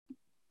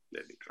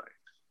Let me try.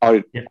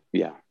 Or Yeah.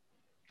 yeah,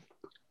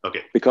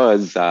 Okay.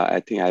 because I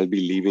think I'll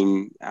be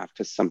leaving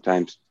after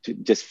sometimes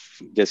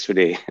just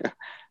today.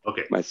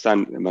 Okay. My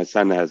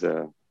son has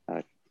a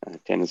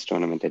tennis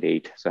tournament at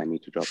 8, so I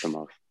need to drop him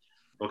off.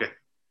 Okay.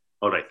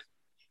 All right.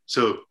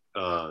 So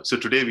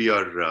today we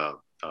are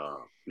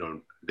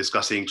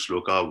discussing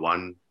shloka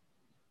 1,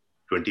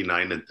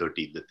 29 and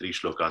 30, the 3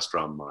 shlokas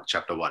from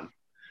chapter 1.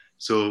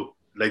 So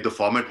like the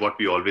format what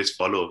we always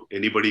follow,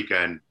 anybody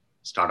can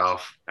start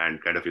off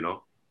and kind of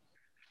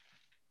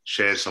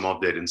share some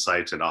of their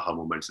insights and aha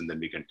moments, and then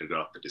we can trigger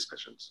off the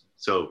discussions.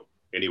 So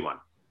anyone.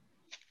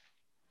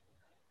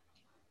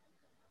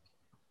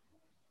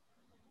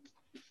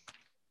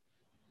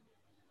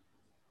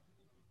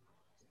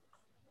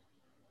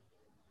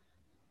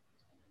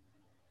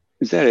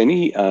 Is there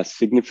any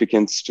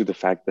significance to the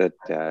fact that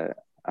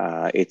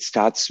it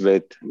starts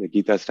with, the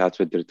Gita starts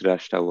with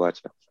Dhritarashtra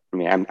Uvacha? I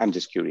mean, I'm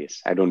just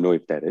curious. I don't know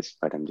if there is,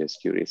 but I'm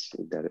just curious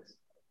if there is.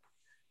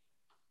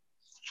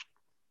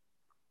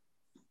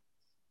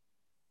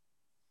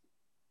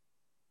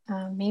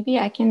 Maybe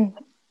I can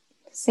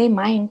say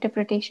my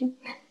interpretation.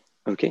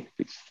 Okay,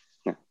 please.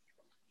 Yeah.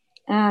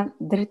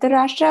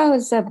 Dhritarashtra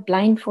was a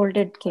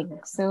blindfolded king.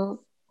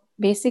 So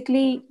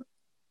basically,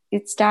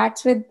 it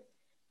starts with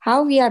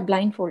how we are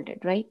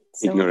blindfolded, right?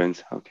 So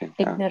Ignorance. Okay.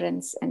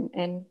 ignorance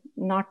and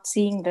not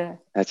seeing the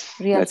That's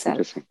self.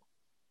 interesting.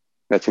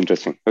 That's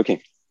interesting.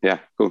 Okay. Yeah,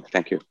 cool.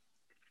 Thank you.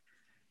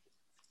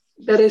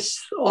 There is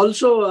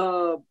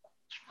also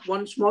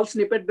one small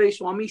snippet by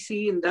Swami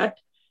C in that.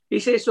 He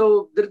says,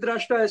 so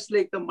Dhritarashtra is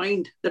like the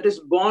mind that is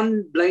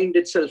born blind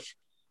itself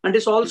and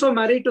is also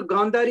married to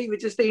Gandhari,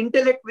 which is the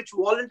intellect which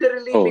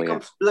voluntarily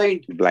becomes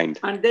blind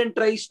and then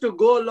tries to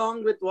go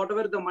along with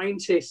whatever the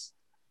mind says.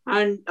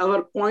 And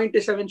our point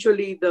is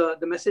eventually the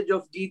message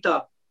of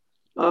Gita.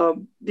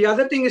 The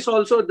other thing is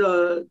also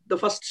the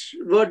first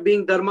word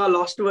being dharma,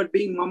 last word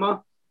being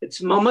mama.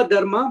 It's mama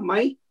dharma,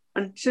 my.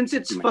 And since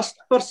it's first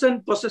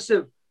person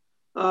possessive,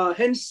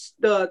 hence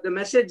the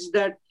message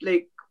that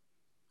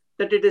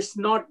it is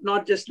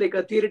not just like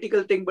a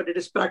theoretical thing, but it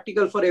is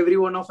practical for every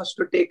one of us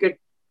to take it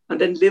and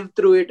then live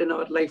through it in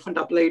our life and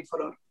apply it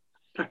for our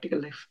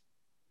practical life.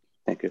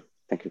 Thank you.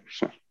 Thank you,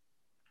 Krishna.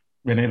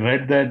 When I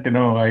read that,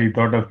 I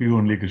thought of you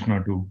only,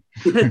 Krishna, too.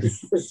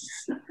 Yes.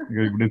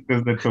 We've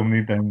discussed that so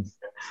many times.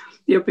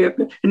 Yep.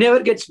 It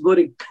never gets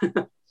boring.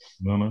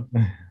 No.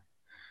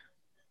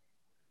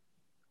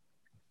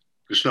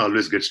 Krishna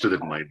always gets to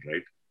that mind,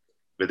 right?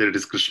 Whether it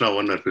is Krishna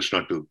 1 or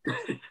Krishna 2.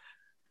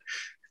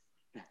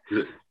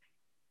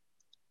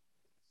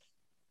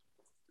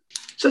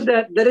 So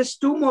there is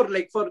 2 more,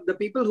 like for the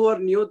people who are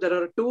new, there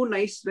are 2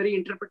 nice, very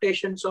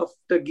interpretations of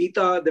the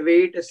Gita, the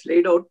way it is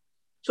laid out.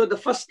 So the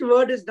first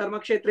word is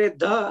Dharmakshetre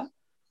Dha,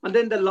 and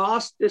then the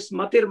last is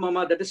Matir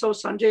Mama. That is how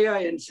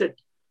Sanjaya ends it.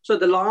 So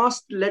the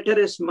last letter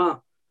is Ma.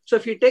 So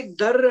if you take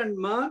Dhar and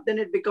Ma, then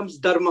it becomes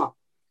Dharma.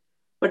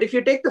 But if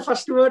you take the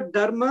first word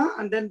Dharma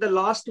and then the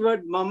last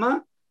word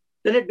Mama,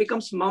 then it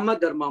becomes Mama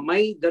Dharma,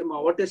 my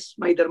Dharma. What is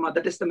my Dharma?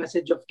 That is the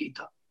message of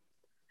Gita.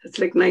 It's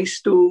like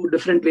nice 2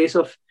 different ways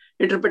of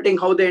interpreting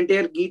how the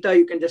entire Gita,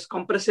 you can just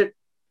compress it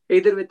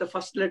either with the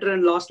first letter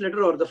and last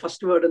letter or the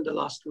first word and the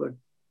last word.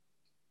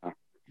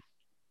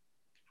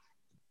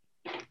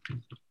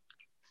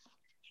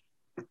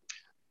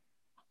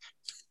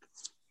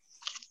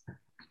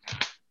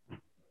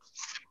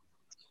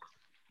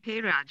 Hey,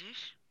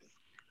 Rajesh.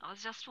 I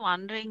was just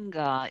wondering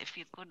if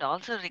you could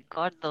also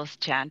record those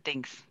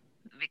chantings,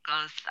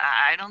 because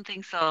I don't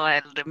think so.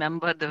 I'll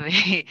remember the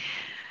way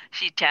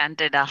she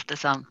chanted after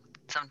some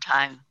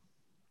time.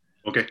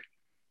 Okay.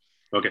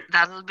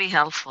 That will be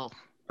helpful.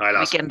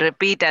 We can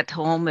repeat at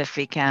home if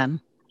we can.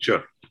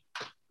 Sure.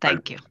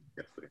 Thank you.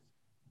 Yeah, okay.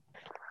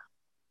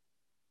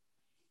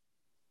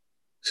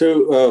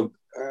 So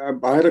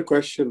I had a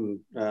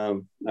question,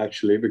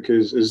 actually,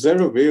 because is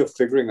there a way of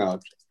figuring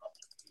out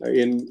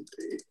in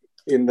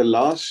the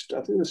last,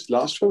 I think this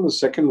last one, the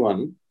second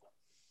one,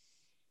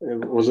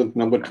 was it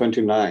number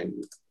 29?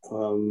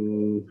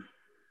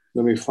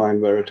 Let me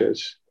find where it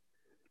is.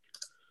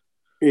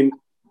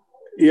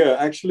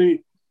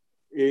 Actually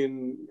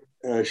in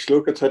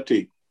Shloka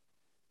 30.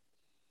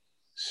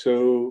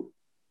 So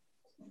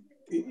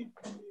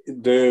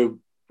the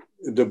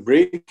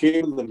break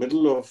came in the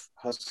middle of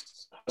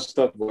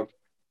Hastat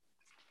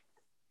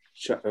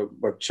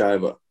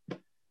Vakchaiva.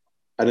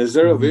 And is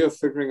there a way of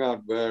figuring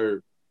out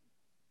where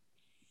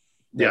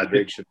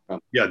break should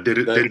come? Yeah, there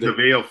is a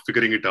way of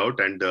figuring it out,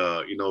 and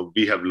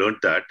we have learned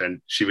that,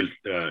 and she will,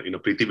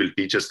 Preeti will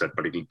teach us that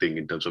particular thing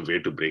in terms of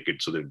where to break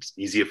it, so that it's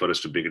easier for us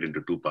to break it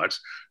into 2 parts.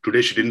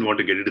 Today, she didn't want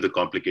to get into the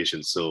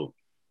complications, so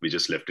we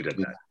just left it at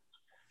that.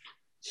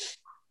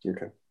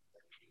 Okay.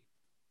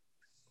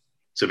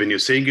 So when you're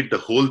saying it, the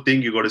whole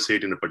thing, you got to say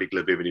it in a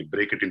particular way. When you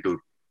break it into,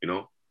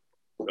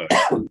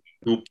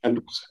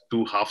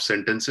 two half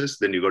sentences,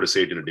 then you got to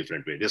say it in a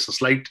different way. There's a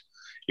slight,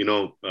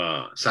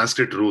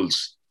 Sanskrit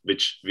rules,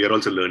 which we are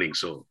also learning.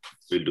 So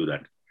we'll do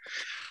that.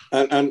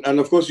 And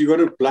of course, you got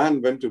to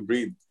plan when to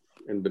breathe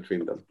in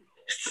between them.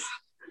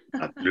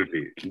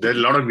 Absolutely. There are a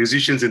lot of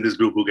musicians in this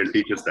group who can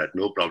teach us that.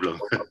 No problem.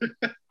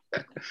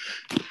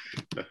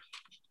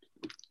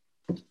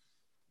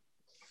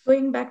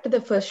 Going back to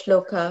the first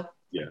shloka,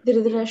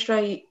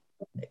 Dhritarashtra,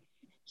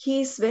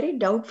 he's very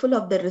doubtful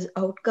of the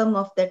outcome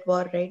of that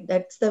war, right?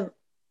 That's the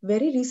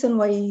very reason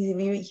why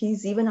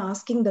he's even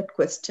asking that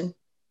question,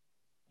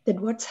 that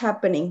what's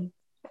happening.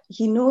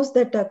 He knows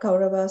that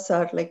Kauravas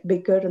are like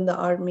bigger in the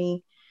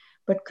army,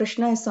 but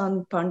Krishna is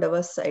on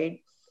Pandava's side.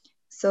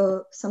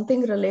 So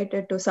something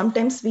related to,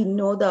 sometimes we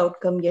know the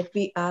outcome, yet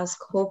we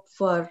hope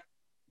for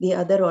the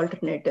other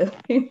alternative,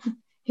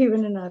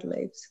 even in our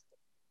lives.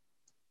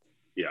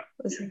 Yeah.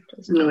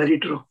 Very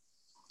true.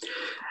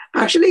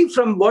 Actually,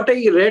 from what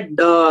I read,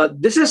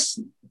 this is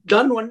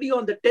done only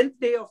on the 10th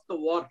day of the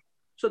war.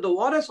 So the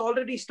war has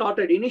already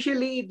started.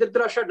 Initially,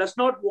 Dhritarashtra does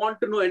not want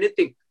to know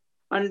anything.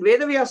 And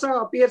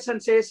Vedavyasa appears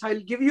and says,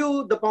 I'll give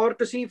you the power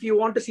to see if you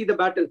want to see the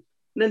battle.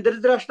 And then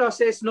Dhritarashtra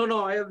says,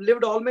 no, I have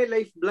lived all my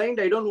life blind.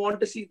 I don't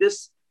want to see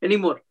this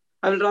anymore.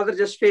 I will rather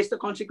just face the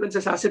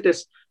consequences as it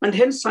is. And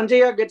hence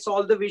Sanjaya gets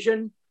all the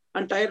vision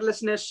and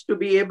tirelessness to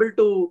be able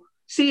to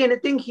see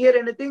anything, hear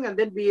anything, and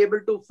then be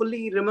able to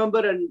fully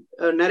remember and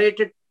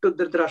narrate it to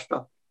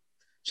Dhritarashtra.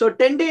 So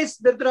 10 days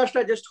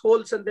Dhritarashtra just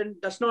holds and then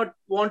does not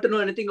want to know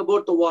anything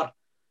about the war.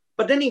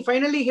 But then he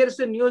finally hears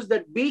the news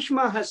that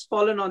Bhishma has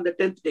fallen on the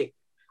 10th day.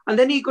 And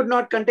then he could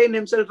not contain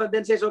himself and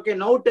then says, okay,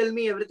 now tell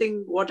me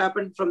everything what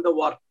happened from the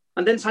war.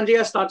 And then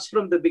Sanjaya starts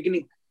from the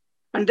beginning.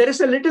 And there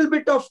is a little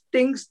bit of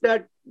things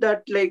that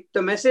like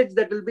the message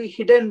that will be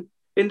hidden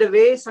in the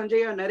way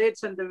Sanjaya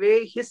narrates and the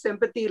way his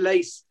empathy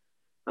lies,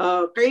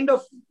 kind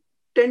of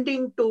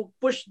tending to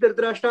push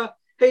Dhritarashtra,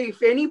 hey,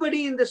 if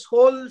anybody in this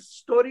whole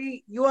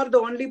story, you are the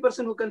only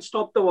person who can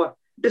stop the war.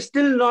 It is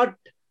still not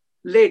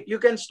late. You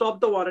can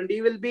stop the war. And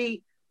he will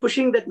be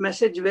pushing that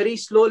message very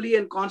slowly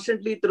and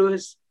constantly through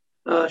his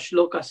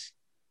shlokas.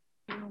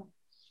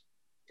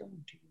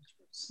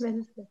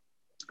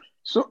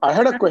 So I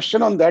had a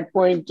question on that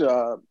point,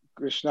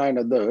 Krishna and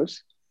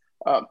others.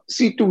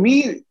 See, to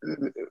me,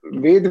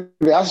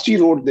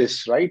 Vyasji wrote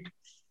this, right?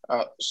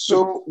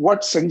 So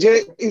what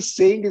Sanjay is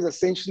saying is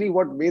essentially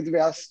what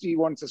Vyasji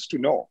wants us to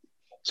know.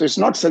 So it's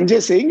not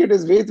Sanjay saying, it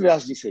is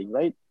Vyasji saying,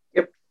 right?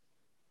 Yep.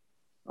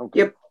 Okay.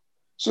 Yep.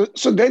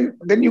 So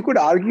then you could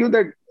argue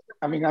that,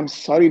 I mean, I'm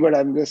sorry, but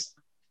I'm just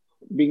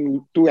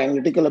being too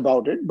analytical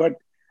about it. But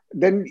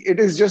then it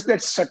is just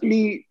that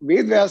subtly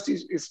Vyasji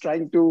is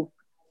trying to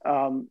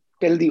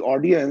tell the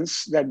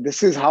audience that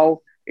this is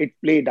how it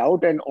played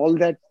out, and all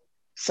that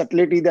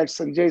subtlety that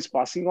Sanjay is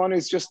passing on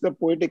is just the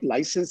poetic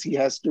license he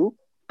has to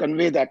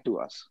convey that to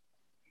us,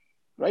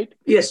 right?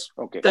 Yes.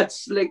 Okay.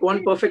 That's like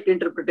one perfect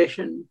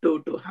interpretation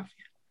to have.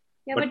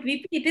 Yeah, but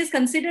VP, it is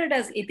considered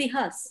as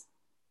itihas.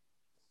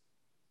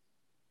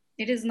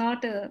 It is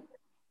not a,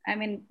 I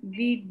mean,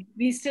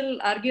 we still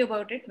argue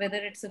about it, whether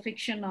it's a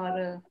fiction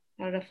or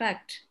a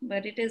fact,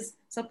 but it is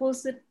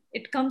supposed that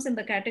it comes in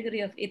the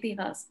category of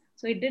itihas.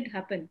 So it did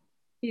happen.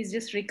 He's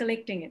just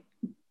recollecting it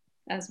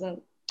as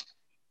well.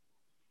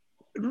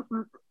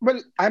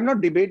 Well, I'm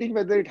not debating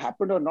whether it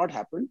happened or not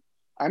happened.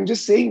 I'm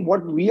just saying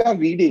what we are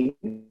reading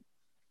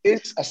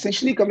is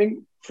essentially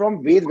coming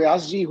from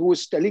Vyasji, who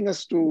is telling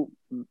us to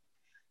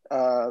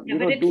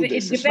do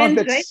this. It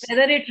depends, right?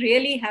 Whether it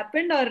really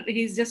happened or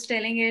he's just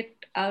telling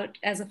it out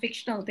as a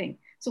fictional thing.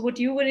 So what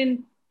you were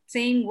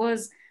saying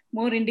was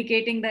more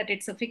indicating that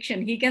it's a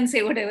fiction. He can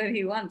say whatever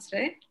he wants,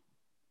 right?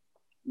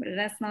 But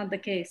that's not the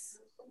case.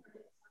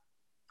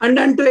 And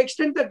to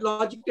extend that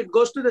logic, it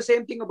goes to the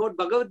same thing about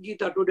Bhagavad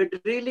Gita too. Did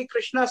really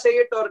Krishna say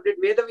it, or did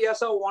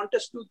Vedavyasa want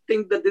us to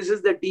think that this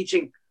is the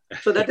teaching?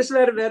 So that is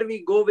where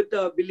we go with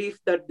the belief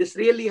that this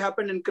really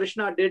happened and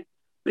Krishna did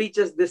preach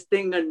us this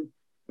thing, and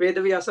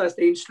Vedavyasa is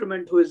the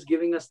instrument who is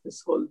giving us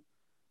this whole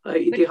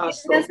itihas.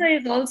 But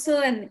Vedavyasa is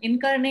also an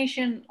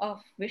incarnation of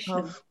Vishnu.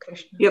 Of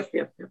Krishna. Yep.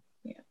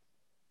 Yeah.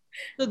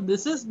 So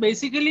this is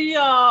basically,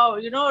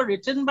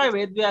 written by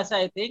Vedavyasa,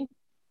 I think.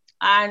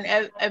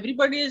 And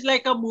everybody is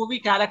like a movie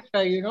character,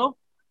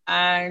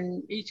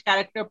 and each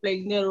character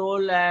playing their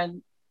role,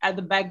 and at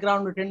the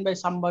background written by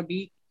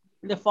somebody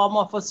in the form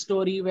of a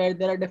story where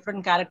there are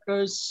different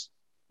characters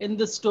in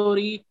the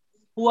story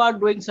who are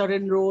doing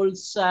certain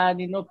roles and,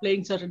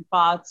 playing certain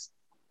parts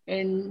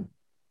in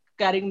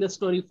carrying the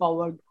story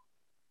forward.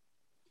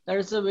 That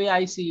is the way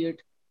I see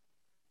it.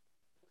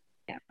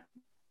 Yeah.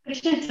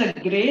 Krishna, it's a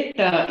great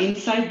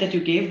insight that you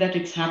gave, that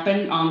it's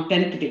happened on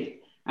 10th day.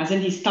 As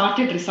in, he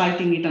started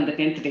reciting it on the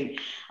 10th day.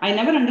 I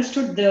never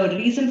understood the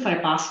reason for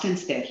a past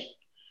tense there.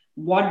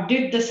 What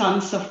did the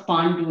sons of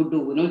Pandu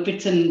do? If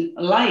it's in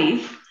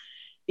life,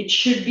 it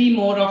should be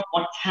more of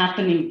what's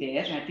happening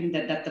there. I think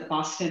that the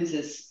past tense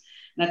is,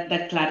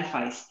 that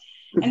clarifies.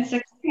 And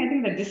secondly, I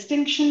think the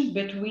distinction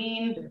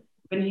between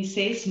when he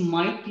says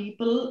my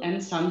people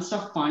and sons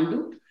of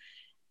Pandu,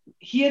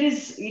 here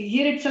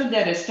itself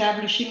they're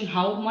establishing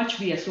how much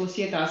we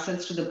associate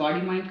ourselves to the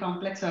body-mind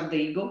complex of the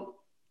ego.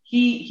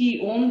 He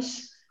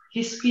owns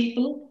his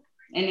people,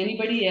 and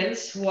anybody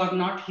else who are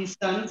not his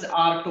sons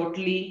are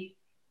totally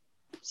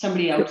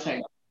somebody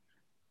outside.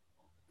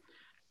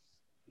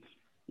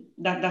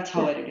 That's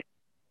how I read it.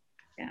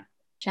 Yeah.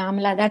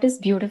 Shamala, that is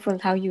beautiful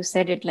how you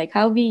said it, like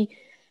how we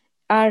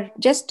are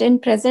just in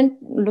present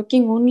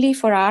looking only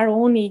for our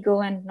own ego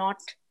and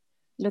not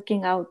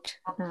looking out.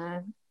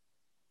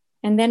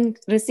 And then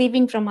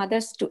receiving from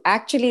others to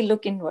actually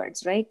look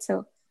inwards, right?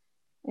 So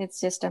it's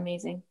just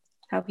amazing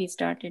how he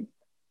started.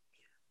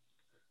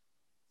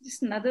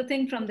 Just another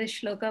thing from this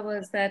shloka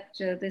was that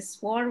this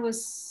war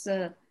was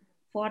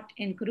fought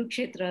in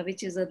Kurukshetra,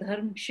 which is a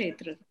dharma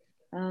kshetra.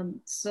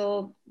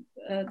 So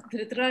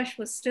Dhritarashtra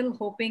was still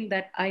hoping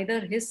that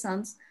either his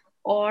sons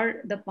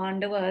or the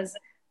Pandavas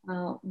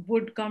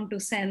would come to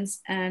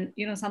sense, and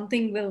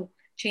something will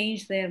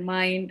change their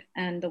mind,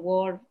 and the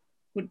war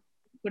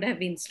could have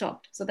been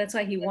stopped. So that's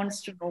why he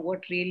wants to know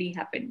what really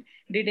happened.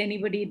 Did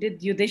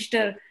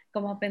Yudhishthir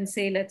come up and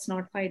say, let's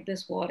not fight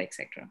this war,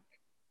 etc.?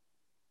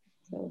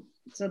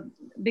 So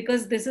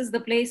because this is the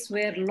place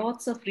where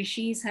lots of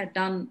rishis had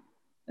done,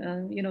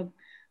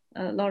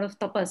 a lot of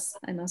tapas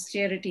and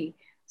austerity.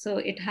 So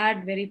it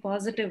had very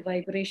positive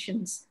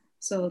vibrations.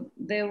 So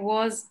there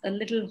was a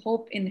little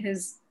hope in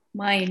his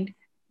mind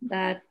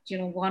that,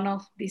 one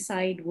of the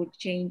side would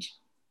change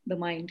the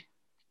mind.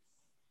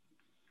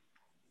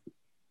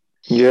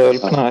 Yeah,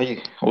 Alpana,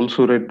 I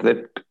also read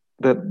that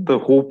the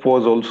hope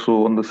was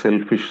also on the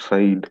selfish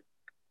side.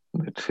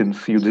 That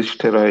since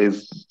Yudhishthira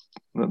is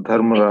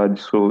Dharmaraj,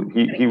 so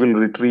he will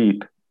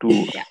retreat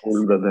to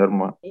hold the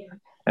Dharma,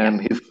 and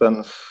his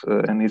sons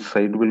and his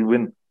side will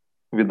win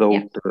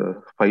without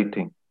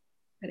fighting.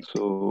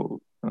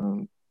 So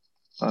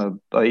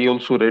I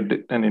also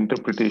read an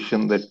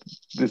interpretation that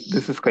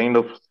this is kind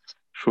of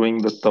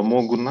showing the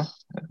Tamoguna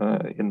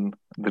in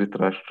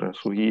Dhritarashtra.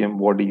 So he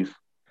embodies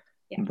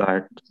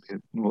that,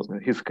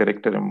 his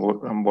character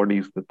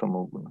embodies the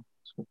Tamoguna.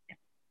 So.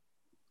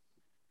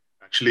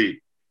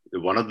 Actually,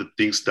 one of the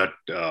things that,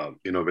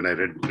 when I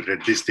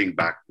read this thing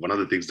back, one of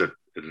the things that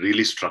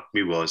really struck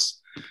me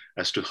was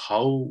as to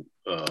how,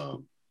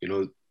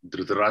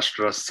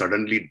 Dhritarashtra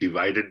suddenly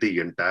divided the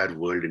entire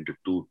world into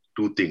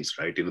two things,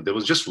 right? There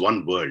was just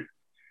one world.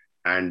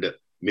 And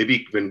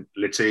maybe when,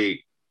 let's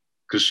say,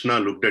 Krishna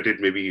looked at it,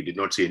 maybe he did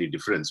not see any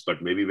difference.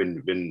 But maybe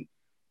when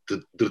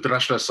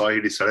Dhritarashtra saw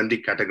it, he suddenly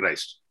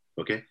categorized,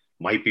 okay,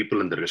 my people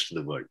and the rest of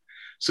the world.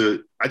 So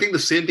I think the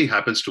same thing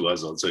happens to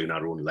us also in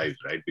our own life,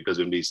 right? Because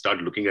when we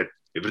start looking at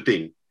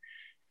everything,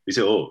 we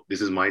say, oh, this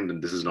is mine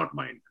and this is not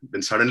mine.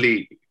 Then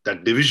suddenly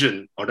that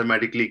division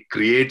automatically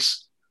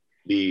creates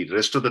the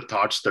rest of the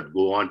thoughts that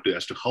go on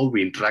as to how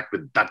we interact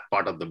with that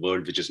part of the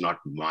world, which is not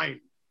mine.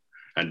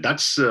 And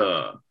that's,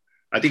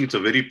 I think it's a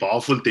very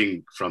powerful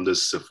thing from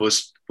this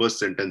first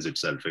sentence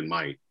itself in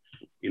my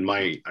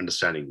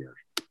understanding here.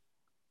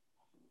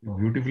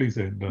 Beautifully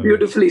said.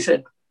 Beautifully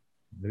said.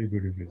 Very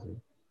beautifully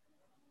said.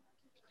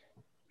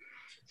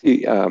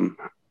 See,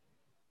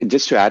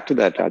 just to add to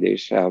that,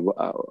 Rajesh,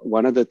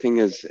 one other thing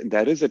is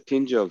there is a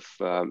tinge of,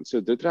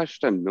 so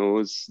Dhritarashtra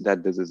knows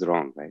that this is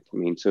wrong, right? I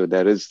mean, so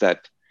there is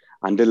that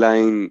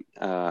underlying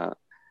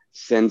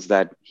sense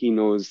that he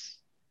knows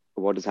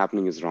what is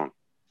happening is wrong.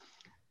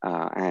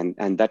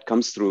 And that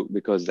comes through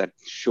because that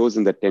shows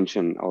in the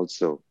tension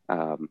also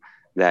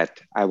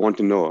that I want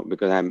to know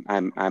because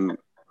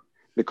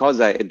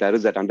there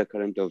is that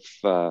undercurrent of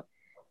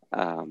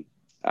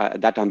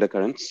that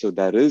undercurrent. So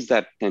there is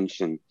that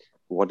tension.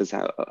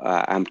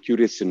 I'm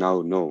curious to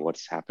now know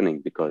what's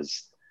happening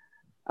because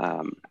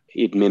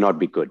it may not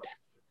be good,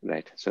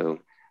 right? So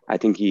I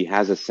think he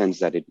has a sense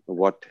that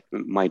what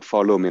might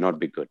follow may not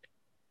be good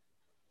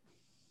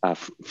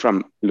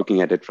from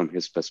looking at it from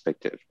his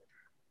perspective,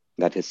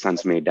 that his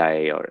sons may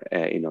die or,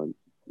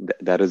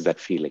 there is that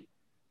feeling.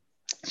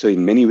 So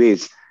in many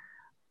ways,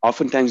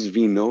 oftentimes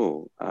we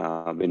know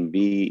when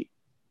we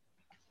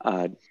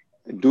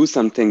do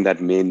something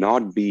that may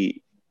not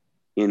be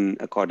in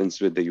accordance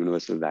with the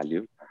universal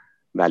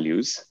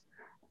values,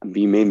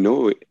 we may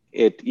know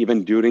it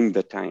even during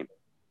the time.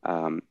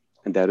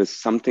 And there is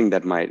something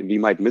that we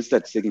might miss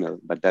that signal,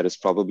 but there is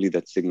probably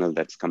that signal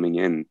that's coming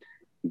in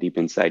deep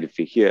inside.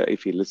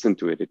 If we listen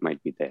to it, it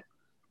might be there.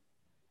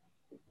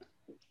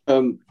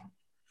 So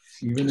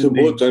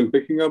both, I'm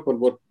picking up on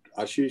what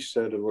Ashish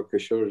said and what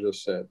Kishore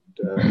just said.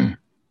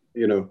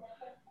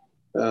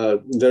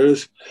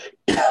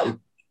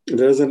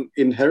 There is an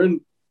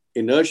inherent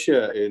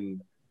inertia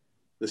in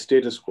the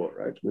status quo,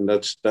 right? I mean,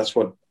 that's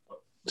what.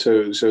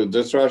 So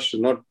Dhritarashtra is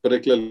not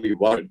particularly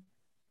worried.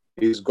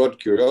 He's got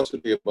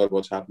curiosity about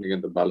what's happening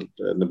in the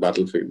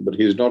battlefield, but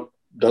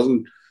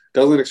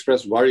doesn't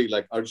express worry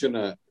like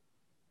Arjuna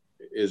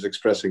is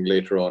expressing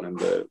later on in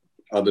the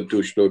other two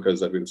shlokas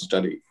that we'll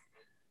study.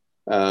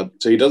 So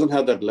he doesn't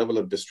have that level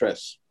of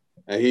distress.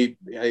 He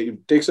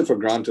takes it for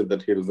granted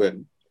that he'll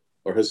win,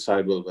 or his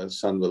side will win, his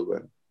son will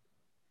win.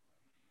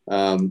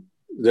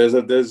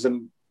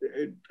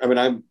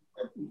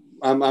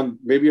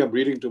 Maybe I'm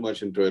reading too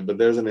much into it, but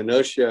there's an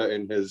inertia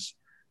in his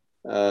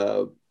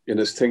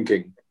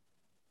thinking.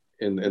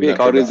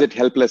 Or is it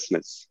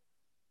helplessness?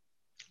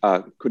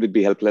 Could it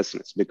be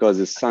helplessness? Because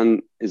his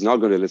son is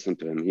not going to listen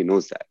to him. He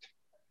knows that.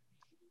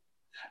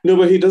 No,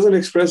 but he doesn't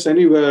express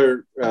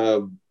anywhere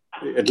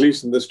at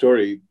least in this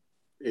story,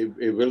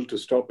 a will to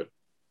stop it.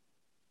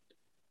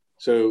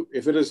 So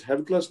if it is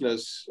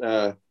helplessness,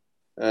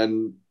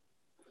 and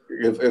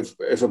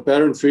if a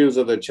parent feels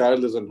that their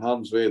child is in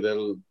harm's way,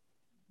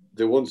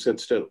 they won't sit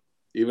still,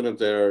 even if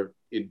they're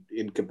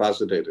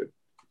incapacitated.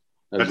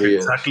 That's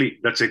exactly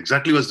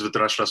was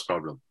Dhritarashtra's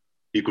problem.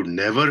 He could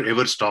never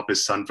ever stop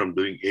his son from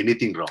doing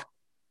anything wrong.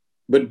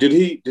 But did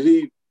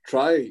he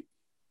try?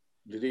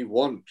 Did he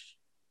want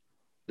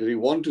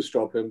to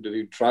stop him? Did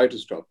he try to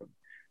stop him?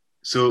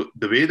 So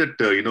the way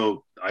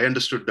that I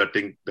understood that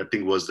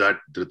thing was that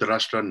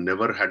Dhritarashtra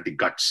never had the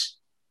guts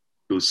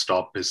to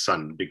stop his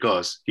son,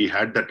 because he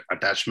had that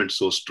attachment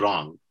so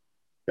strong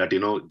that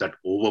that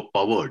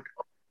overpowered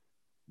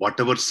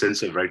whatever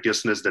sense of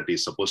righteousness that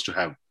he's supposed to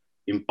have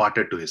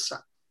imparted to his son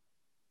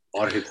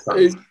or his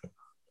son.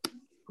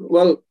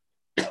 Well,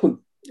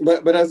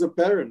 but as a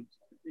parent,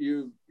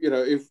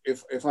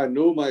 if I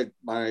know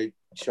my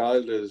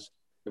child is,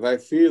 if I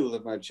feel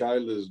that my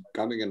child is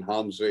coming in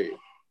harm's way,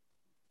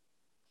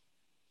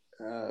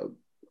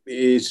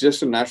 it's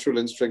just a natural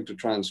instinct to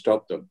try and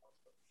stop them.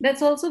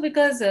 That's also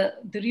because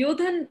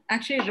Duryodhan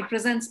actually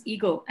represents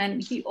ego,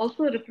 and he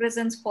also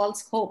represents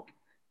false hope.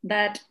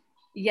 That,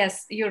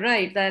 yes, you're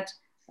right, that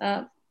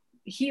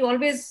he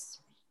always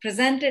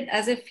presented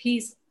as if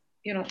he's,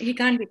 he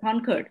can't be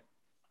conquered.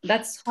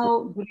 That's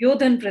how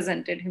Duryodhan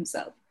presented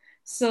himself.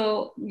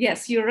 So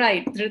yes, you're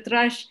right.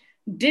 Dhritarashtra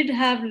did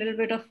have a little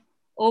bit of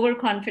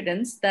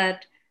overconfidence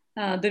that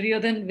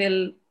Duryodhan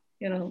will,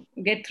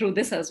 get through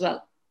this as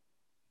well.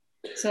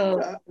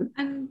 So,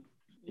 I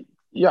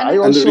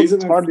also the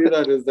reason I say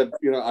that is that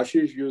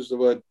Ashish used the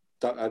word.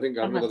 I think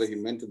I don't know whether he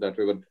meant it that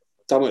way, but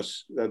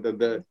tamas.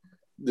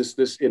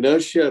 This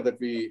inertia that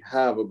we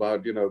have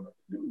about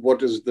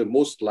what is the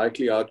most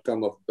likely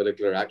outcome of a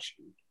particular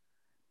action.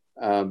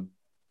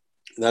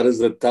 That is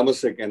the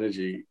tamasic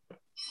energy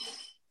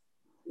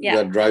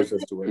that drives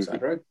us towards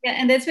that, right? Yeah,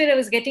 and that's where I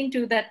was getting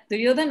to, that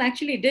Duryodhan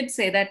actually did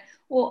say that,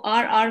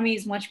 our army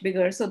is much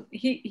bigger. So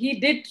he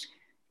did,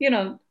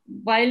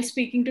 while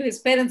speaking to his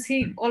parents,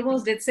 he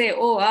almost did say,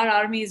 our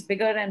army is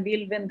bigger and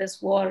we'll win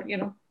this war,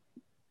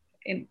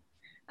 And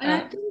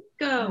I think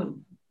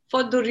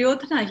for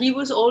Duryodhana, he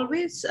was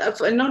always,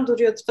 not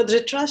Duryodhana, for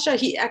Dhritarashtra,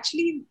 he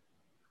actually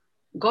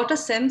got a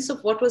sense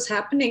of what was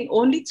happening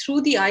only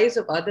through the eyes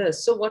of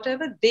others. So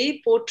whatever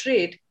they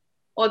portrayed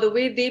or the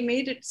way they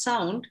made it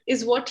sound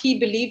is what he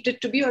believed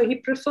it to be, or he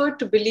preferred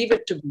to believe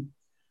it to be.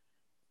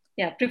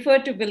 Yeah,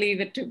 preferred to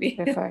believe it to be.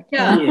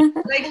 Yeah,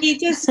 like he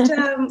just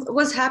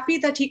was happy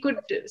that he could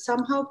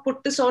somehow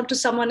put this on to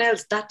someone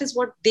else. That is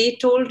what they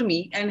told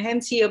me. And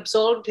hence he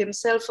absolved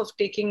himself of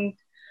taking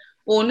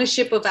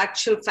ownership of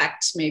actual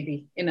facts,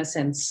 maybe, in a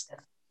sense.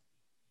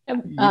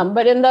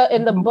 But in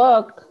the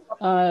book,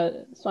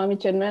 Swami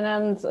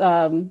Chinmayanand's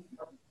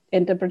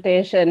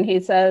interpretation, he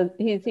says,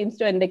 he seems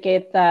to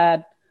indicate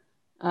that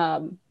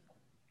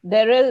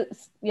there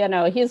is,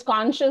 he's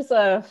conscious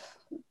of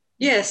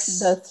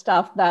the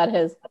stuff that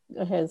his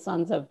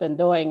sons have been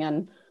doing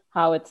and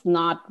how it's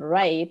not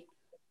right,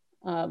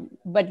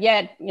 but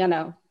yet,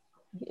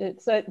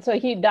 so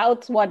he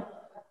doubts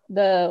what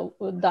the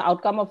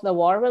outcome of the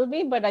war will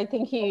be, but I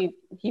think he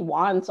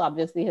wants,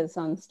 obviously, his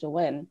sons to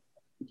win.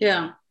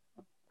 Yeah.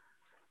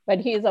 But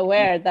he's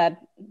aware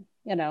that,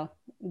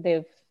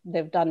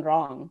 they've done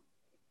wrong.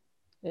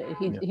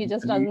 He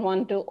just doesn't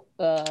want to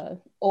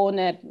own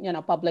it,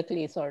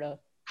 publicly, sort of.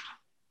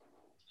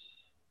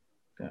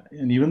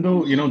 And even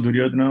though,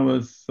 Duryodhana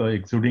was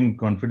exuding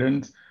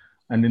confidence,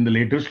 and in the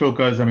later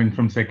shlokas,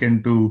 from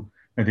 2nd to,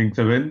 I think,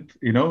 7th,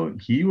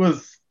 he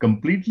was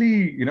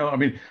completely,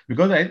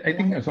 because I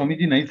think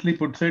Swamiji nicely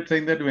puts it,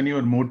 saying that when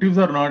your motives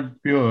are not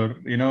pure,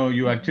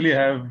 you actually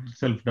have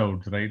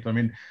self-doubts, right?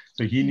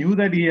 So he knew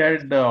that he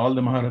had all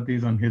the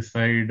Maharathis on his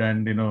side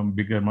and,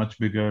 much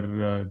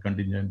bigger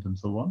contingent and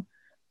so on.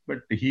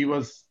 But he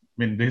was,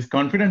 his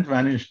confidence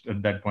vanished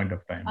at that point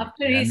of time.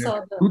 After he saw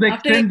to the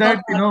extent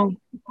that,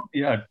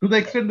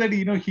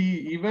 he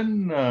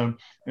even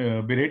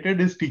berated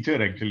his teacher,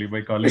 actually,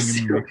 by calling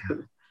him.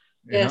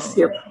 Yes.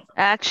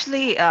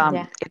 Actually,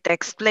 it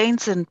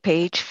explains in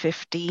page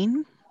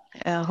 15,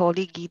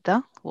 Holy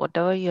Gita,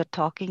 whatever you're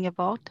talking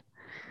about.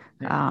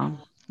 When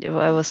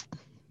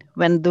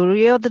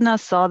Duryodhana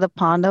saw the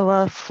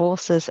Pandava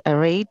forces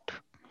arrayed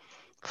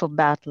for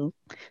battle,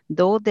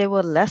 though they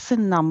were less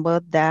in number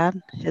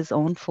than his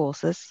own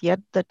forces, yet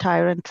the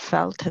tyrant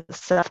felt his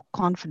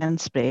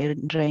self-confidence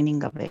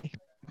draining away.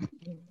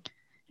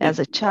 As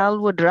a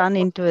child would run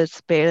into his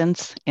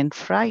parents in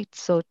fright,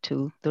 so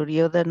too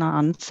Duryodhana,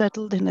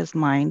 unsettled in his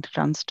mind,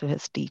 runs to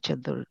his teacher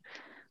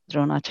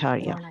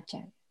Dronacharya.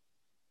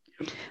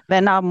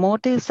 When our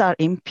motives are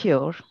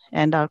impure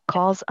and our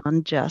cause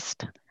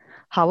unjust,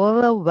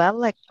 however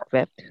well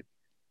equipped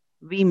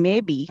we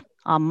may be,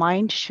 our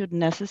mind should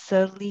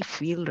necessarily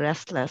feel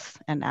restless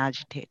and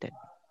agitated.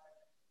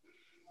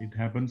 It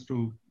happens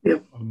to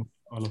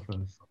all of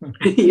us. But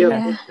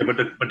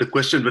the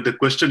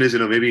question is,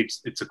 maybe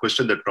it's a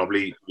question that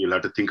probably you'll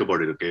have to think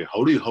about it. Okay,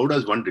 how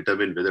does one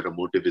determine whether a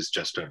motive is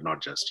just or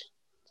not just?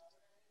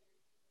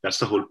 That's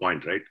the whole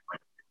point, right?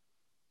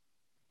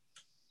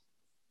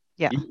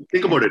 Yeah.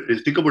 Think about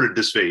it. Think about it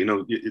this way.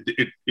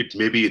 It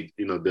may be,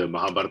 the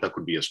Mahabharata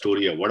could be a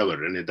story or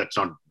whatever, and that's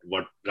not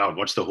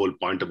what's the whole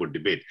point about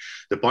debate.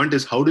 The point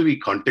is, how do we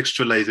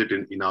contextualize it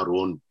in our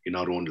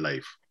own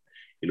life?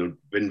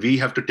 When we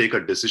have to take a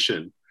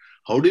decision,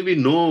 how do we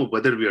know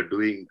whether we are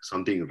doing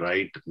something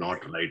right,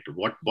 not right?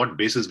 What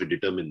basis we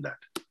determine that?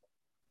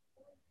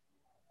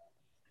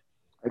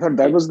 I thought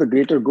that was the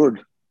greater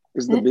good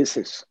is the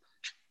basis.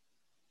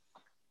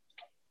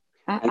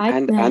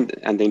 And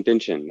the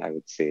intention, I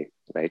would say,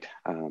 right?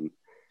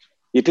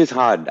 It is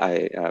hard.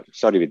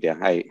 Sorry, Vidya,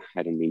 I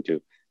didn't mean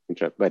to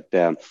interrupt, but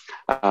there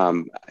are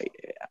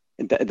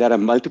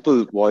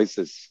multiple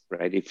voices,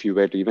 right? If you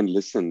were to even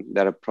listen,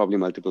 there are probably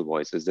multiple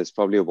voices. There's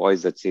probably a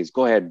voice that says,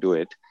 go ahead, do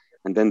it.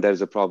 And then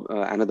there's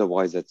another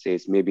voice that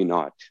says, maybe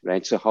not,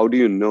 right? So how do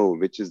you know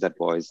which is that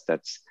voice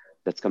that's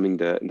from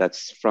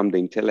the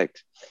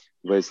intellect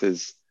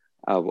versus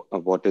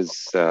what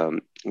is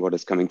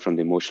coming from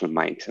the emotional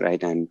mind,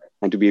 right? And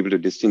to be able to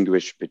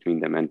distinguish between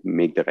them and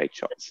make the right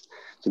choice.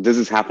 So this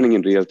is happening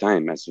in real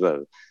time as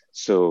well.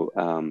 So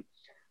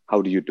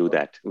how do you do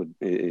that?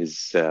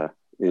 Is the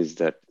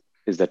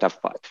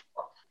tough part.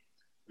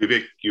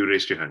 Vivek, you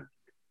raised your hand.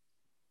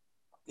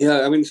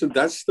 Yeah, I mean, so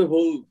that's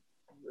the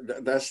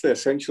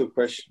essential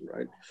question,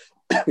 right?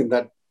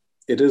 That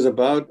it is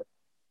about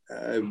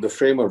the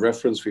frame of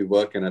reference we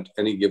work in at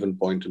any given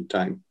point in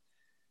time.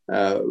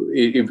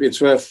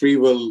 It's where free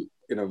will,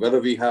 whether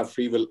we have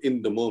free will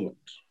in the moment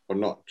or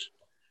not.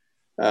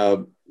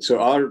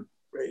 So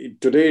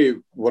today,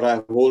 what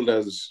I hold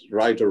as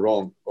right or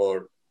wrong,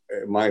 or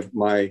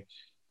my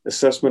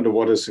assessment of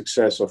what is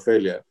success or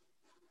failure,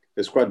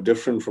 is quite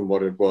different from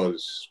what it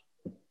was,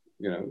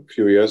 a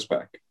few years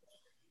back.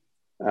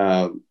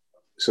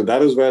 So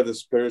that is where the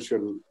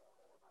spiritual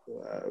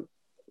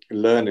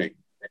learning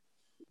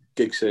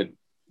kicks in.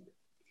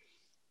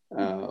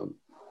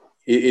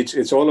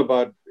 It's all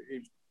about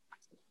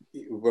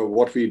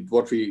what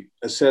we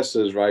assess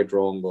as right,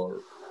 wrong,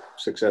 or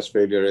success,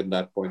 failure in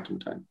that point in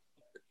time.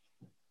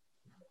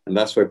 And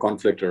that's where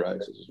conflict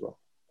arises as well.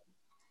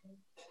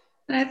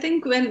 And I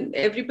think when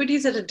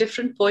everybody's at a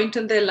different point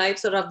in their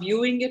lives or are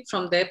viewing it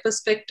from their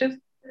perspective,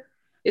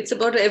 it's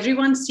about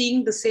everyone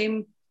seeing it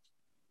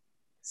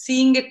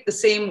the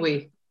same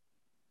way.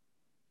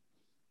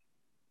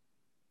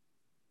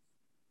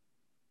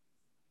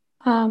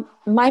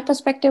 My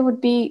perspective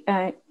would be,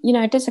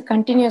 it is a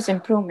continuous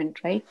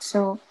improvement, right?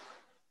 So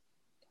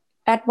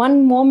at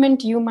one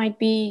moment, you might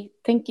be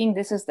thinking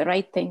this is the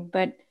right thing,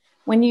 but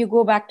when you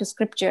go back to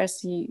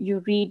scriptures,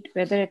 you read,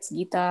 whether it's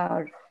Gita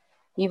or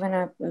even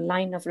a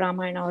line of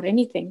Ramayana or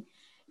anything,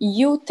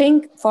 you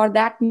think for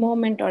that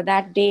moment or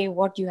that day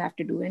what you have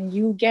to do, and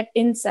you get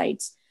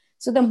insights.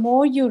 So the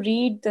more you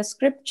read the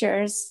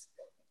scriptures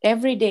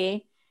every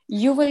day,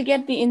 you will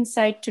get the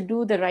insight to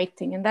do the right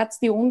thing. And that's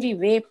the only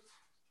way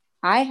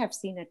I have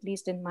seen, at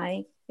least in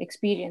my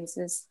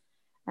experiences,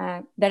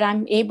 that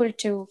I'm able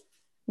to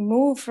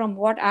move from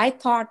what I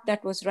thought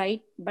that was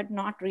right, but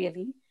not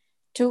really,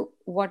 to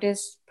what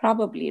is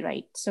probably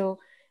right. So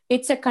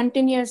it's a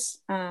continuous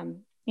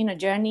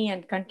journey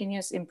and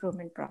continuous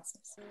improvement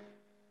process.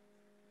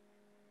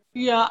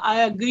 Yeah,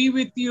 I agree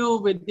with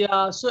you,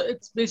 Vidya. So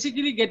it's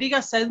basically getting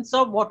a sense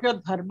of what your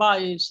dharma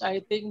is. I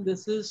think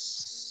this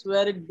is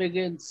where it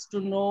begins to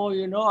know,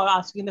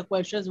 asking the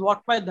questions,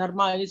 what my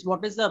dharma is,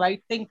 what is the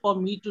right thing for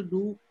me to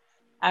do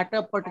at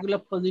a particular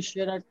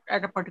position,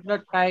 at a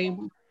particular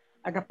time,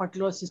 at a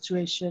particular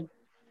situation.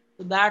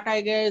 So that,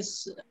 I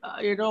guess,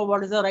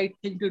 what is the right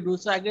thing to do.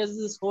 So I guess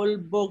this whole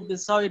book,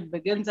 this is how it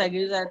begins, I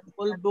guess, that the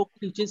whole book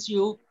teaches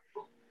you,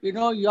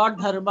 your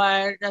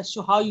dharma as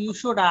to how you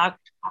should act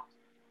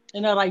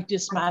in a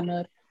righteous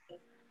manner.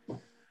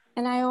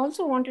 And I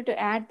also wanted to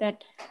add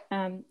that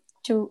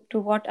to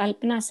what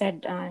Alpana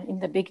said in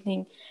the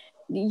beginning,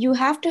 you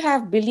have to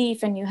have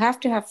belief and you have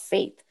to have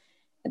faith.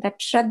 That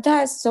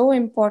Shraddha is so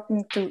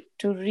important to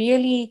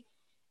really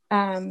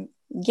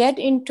get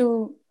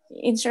into,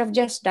 instead of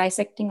just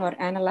dissecting or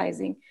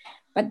analyzing.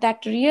 But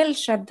that real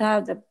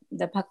Shraddha,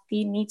 the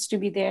bhakti, needs to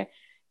be there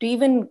to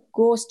even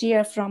go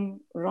steer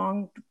from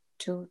wrong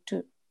to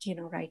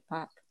right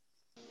path.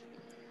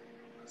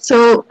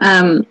 So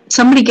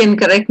somebody can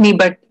correct me,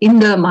 but in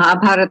the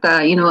Mahabharata,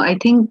 I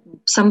think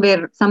some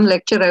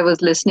lecture I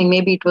was listening,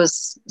 maybe it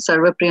was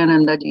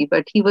Sarvapriyanandaji,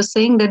 but he was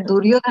saying that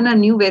Duryodhana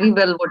knew very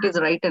well what is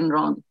right and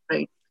wrong,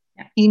 right?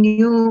 Yeah. He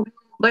knew,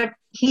 but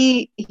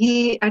he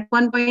at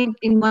one point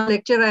in one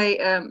lecture,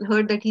 I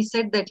heard that he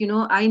said that,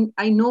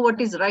 I know what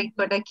is right,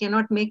 but I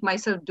cannot make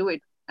myself do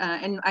it.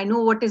 And I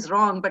know what is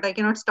wrong, but I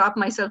cannot stop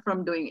myself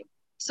from doing it.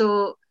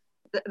 So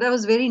that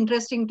was very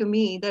interesting to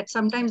me, that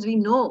sometimes we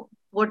know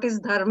what is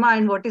dharma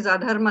and what is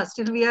adharma,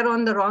 still we are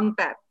on the wrong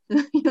path.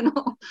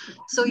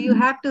 So you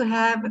have to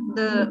have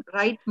the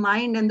right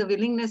mind and the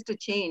willingness to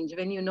change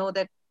when you know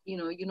that you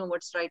know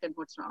what's right and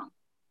what's wrong.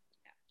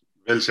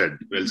 Well said.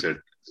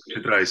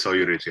 Chitra, I saw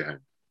you raise your hand.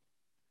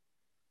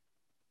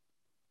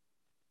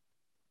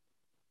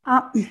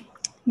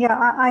 Yeah,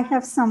 I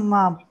have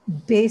some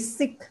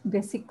basic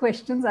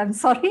questions. I'm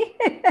sorry.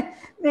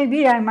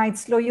 Maybe I might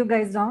slow you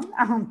guys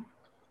down.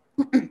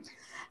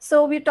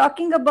 So we're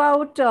talking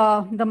about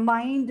the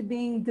mind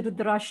being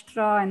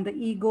Dhritarashtra and the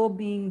ego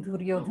being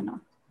Duryodhana,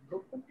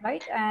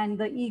 right? And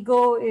the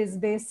ego is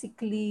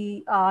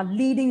basically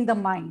leading the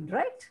mind,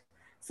 right?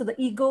 So the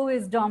ego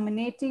is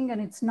dominating and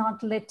it's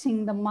not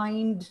letting the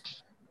mind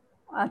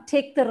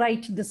take the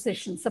right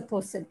decision,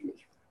 supposedly.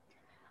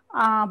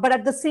 But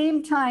at the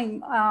same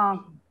time,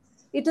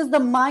 it is the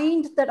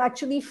mind that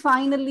actually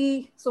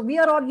finally, so we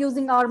are all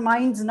using our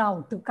minds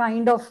now to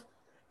kind of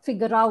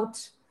figure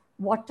out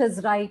what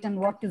is right and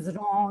what is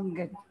wrong.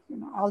 And,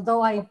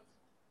 although I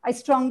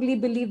strongly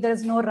believe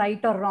there's no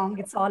right or wrong,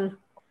 it's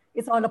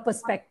all a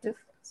perspective.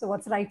 So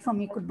what's right for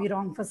me could be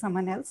wrong for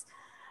someone else.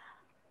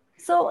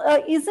 So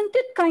isn't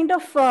it kind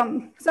of,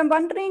 so I'm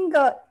wondering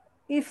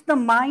if the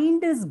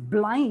mind is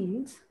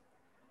blind,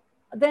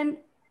 then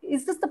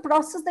is this the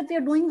process that we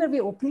are doing where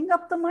we're opening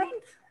up the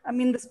mind? I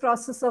mean, this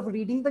process of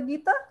reading the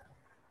Gita?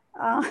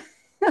 A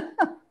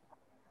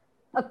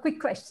quick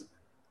question.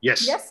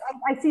 Yes. Yes,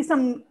 I see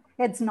some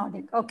heads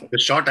nodding. Okay. The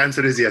short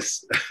answer is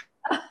yes.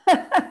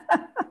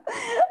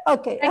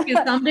 Okay. Thank you.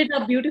 Summed it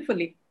up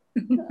beautifully.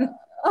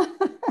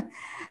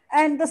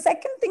 And the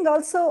second thing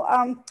also,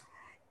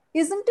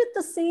 isn't it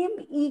the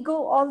same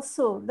ego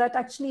also that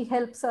actually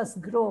helps us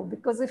grow?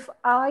 Because if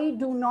I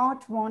do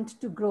not want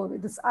to grow,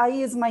 this I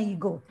is my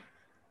ego.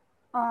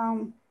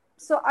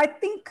 So I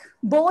think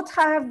both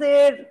have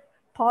their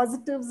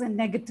positives and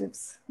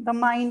negatives, the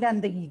mind and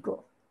the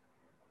ego.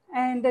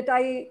 And that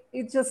I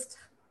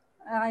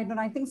don't know,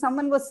 I think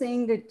someone was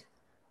saying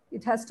you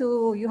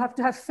have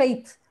to have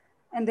faith,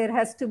 and there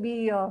has to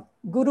be a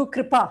Guru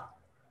Kripa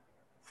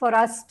for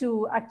us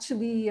to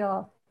actually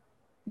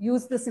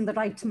use this in the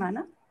right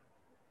manner.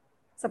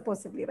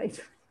 Supposedly, right?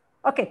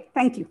 Okay,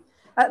 thank you.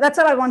 That's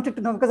all I wanted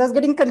to know, because I was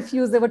getting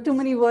confused. There were too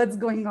many words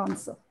going on.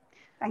 So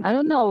thank you. I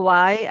don't know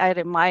why I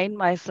remind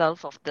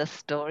myself of this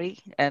story,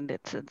 and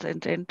it's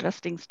an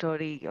interesting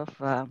story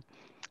of a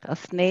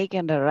snake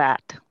and a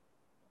rat.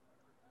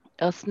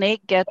 A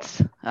snake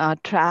gets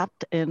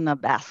trapped in a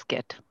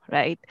basket,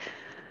 right?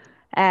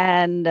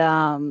 And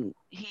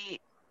he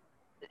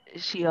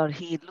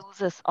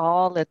loses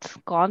all its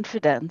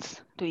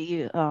confidence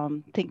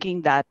to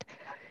thinking that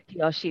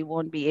he or she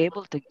won't be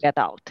able to get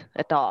out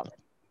at all.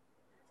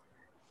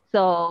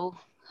 So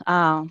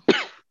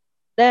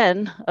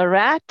then a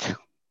rat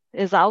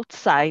is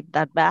outside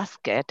that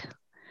basket,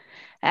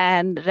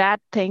 and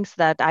rat thinks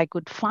that I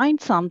could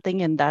find something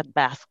in that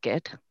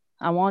basket.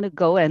 I want to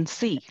go and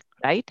see,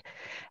 right?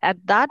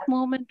 At that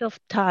moment of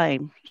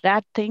time,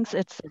 rat thinks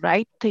it's the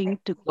right thing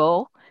to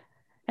go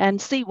and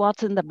see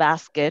what's in the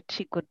basket.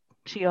 She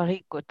or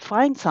he could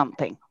find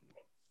something.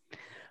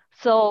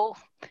 So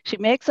she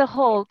makes a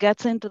hole,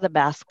 gets into the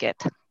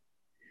basket.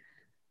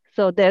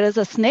 So there is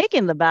a snake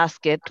in the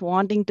basket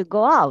wanting to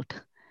go out.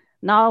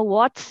 Now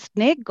what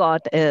snake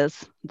got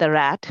is the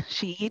rat.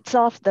 She eats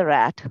off the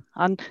rat,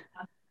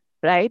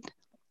 right?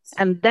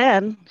 And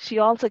then she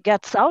also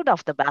gets out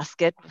of the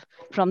basket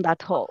from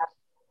that hole.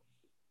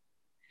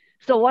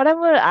 So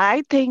whatever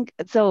I think,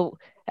 so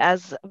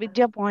as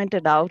Vidya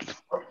pointed out,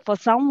 for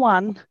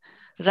someone,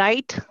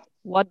 right,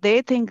 what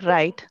they think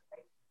right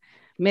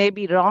may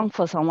be wrong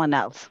for someone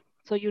else.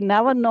 So you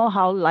never know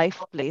how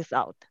life plays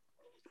out.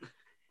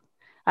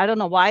 I don't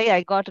know why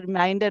I got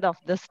reminded of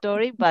this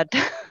story, but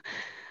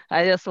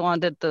I just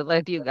wanted to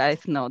let you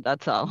guys know,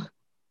 that's all.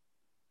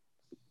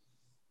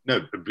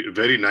 No,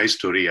 very nice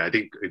story. I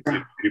think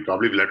we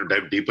probably will have to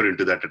dive deeper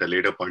into that at a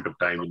later point of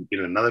time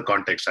in another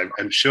context.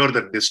 I'm sure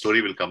that this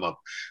story will come up.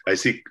 I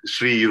see,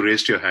 Sri, you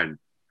raised your hand.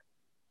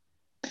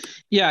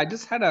 Yeah, I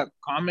just had a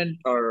comment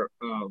or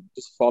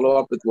just follow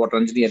up with what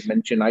Ranjini had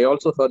mentioned. I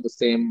also heard the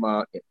same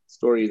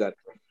story that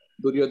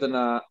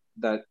Duryodhana,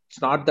 that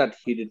it's not that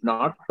he did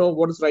not know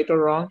what is right or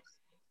wrong.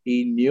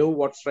 He knew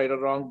what's right or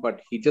wrong,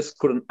 but he just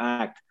couldn't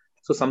act.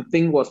 So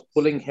something was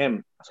pulling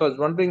him. So I was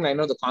wondering, I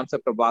know the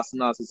concept of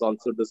vasanas is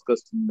also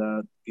discussed in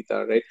the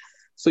Gita, right?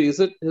 So is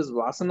it his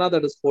vasana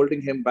that is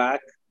holding him back,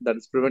 that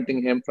is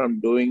preventing him from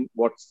doing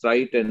what's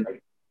right and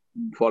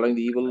following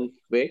the evil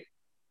way?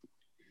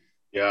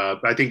 Yeah,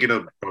 I think,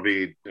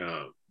 probably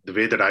the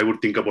way that I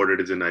would think about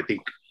it is, I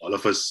think all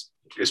of us,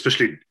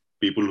 especially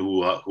people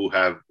who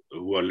are,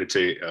 let's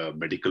say, a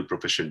medical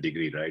profession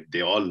degree, right?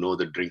 They all know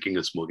that drinking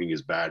and smoking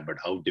is bad, but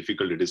how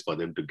difficult it is for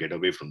them to get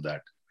away from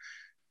that.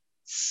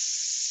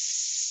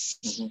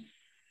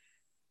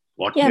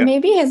 What? Yeah,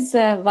 maybe his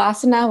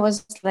vasana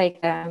was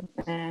like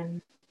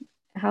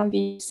how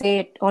we say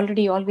it,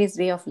 already always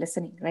way of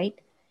listening, right?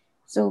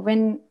 So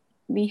when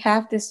we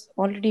have this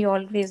already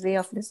always way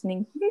of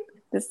listening,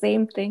 the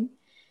same thing,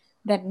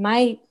 that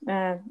my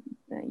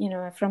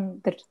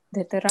from the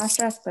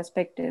Dhritarashtra's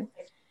perspective,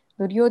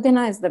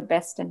 Duryodhana is the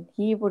best and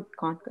he would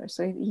conquer.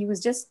 So he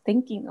was just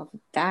thinking of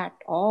that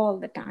all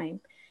the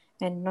time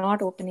and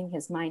not opening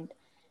his mind.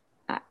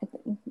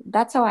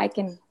 That's how I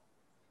can.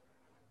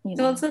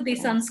 So also the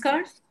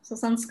sanskars. So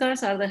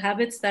sanskars are the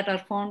habits that are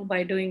formed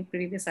by doing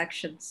previous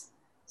actions.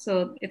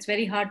 So it's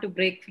very hard to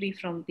break free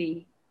from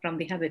the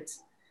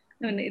habits.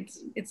 I mean,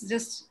 it's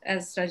just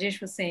as Rajesh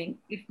was saying,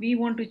 if we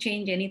want to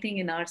change anything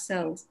in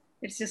ourselves,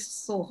 it's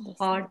just so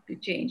hard to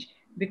change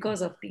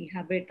because of the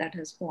habit that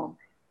has formed.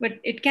 But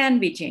it can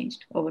be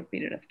changed over a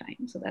period of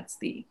time. So that's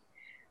the,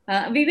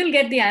 we will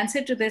get the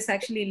answer to this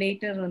actually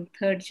later on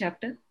third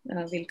chapter.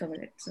 We'll cover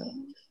it. So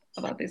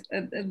about this,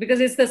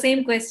 because it's the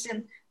same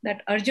question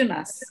that Arjun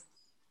asks.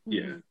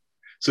 Yeah.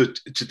 So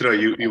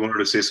Chitra, you wanted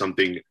to say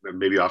something.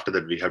 Maybe after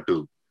that we have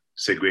to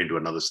segue into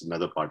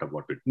another part of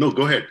what we. No,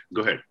 go ahead.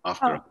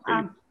 After.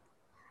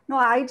 No,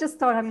 I just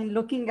thought. I mean,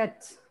 looking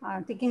at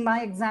taking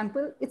my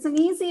example, it's an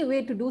easy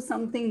way to do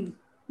something.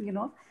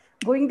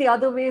 Going the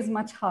other way is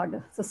much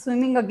harder. So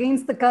swimming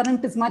against the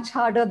current is much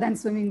harder than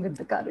swimming with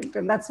the current,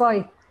 and that's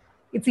why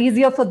it's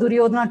easier for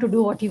Duryodhana to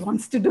do what he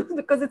wants to do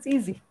because it's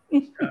easy.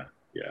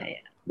 Yeah,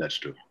 that's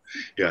true.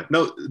 Yeah.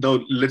 Now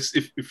let's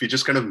if we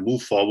just kind of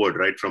move forward,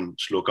 right, from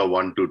Shloka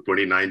 1 to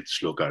 29th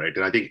Shloka, right?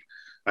 And I think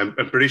I'm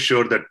pretty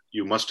sure that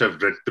you must have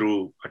read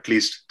through at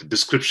least the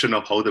description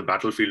of how the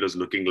battlefield was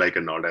looking like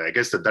and all that. I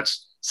guess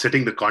that's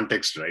setting the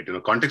context, right?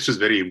 Context is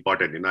very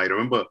important. I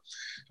remember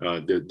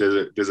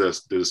there's a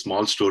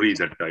small story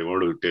that I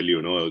want to tell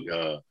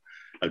you.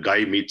 A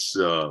guy meets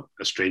a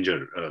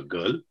stranger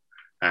girl,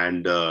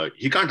 and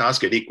he can't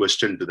ask any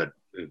question to that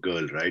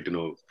girl, right?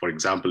 For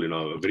example,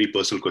 a very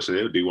personal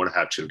question: do you want to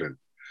have children?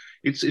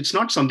 It's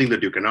not something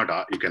that you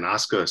can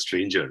ask a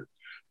stranger.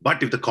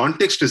 But if the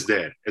context is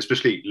there,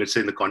 especially, let's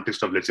say in the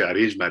context of, let's say,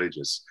 arranged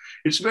marriages,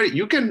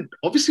 you can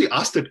obviously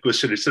ask that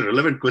question. It's a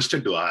relevant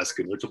question to ask.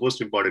 It's the most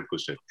important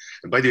question.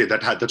 And by the way,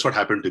 that's what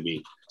happened to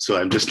me. So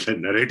I'm just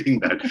narrating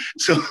that.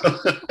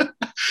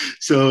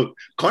 So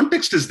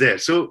context is there.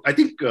 So I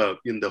think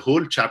in the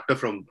whole chapter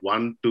from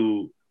 1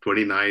 to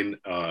 29,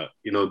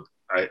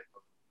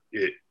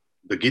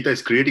 the Gita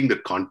is creating the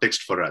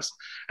context for us.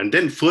 And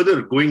then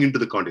further going into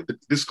the context,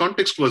 this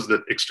context was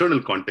the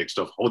external context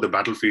of how the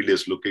battlefield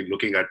is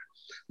looking at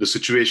the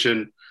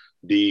situation,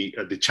 the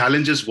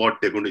challenges, what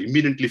they're going to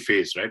immediately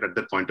face, right, at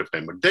that point of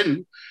time. But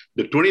then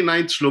the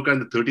 29th Shloka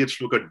and the 30th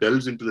Shloka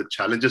delves into the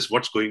challenges,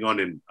 what's going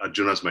on in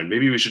Arjuna's mind.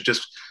 Maybe we should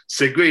just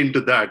segue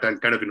into that and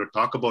kind of,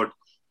 talk about,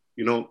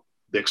 the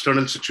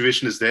external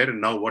situation is there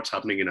and now what's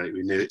happening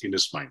in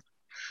his mind.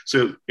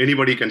 So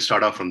anybody can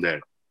start off from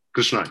there.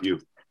 Krishna, you.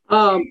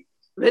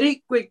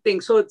 Very quick thing.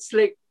 So it's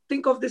like,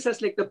 think of this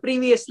as like the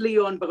previously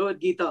on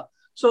Bhagavad Gita.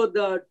 So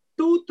the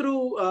 2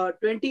 through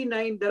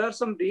 29, there are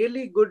some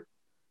really good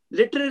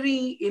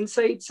literary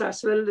insights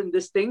as well in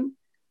this thing.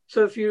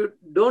 So if you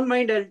don't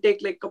mind, I'll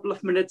take like a couple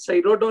of minutes.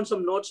 I wrote down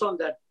some notes on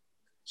that.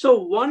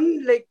 So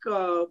one, like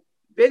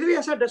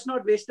Vedavyasa does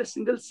not waste a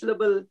single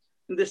syllable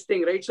in this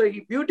thing, right? So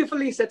he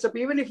beautifully sets up,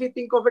 even if you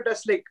think of it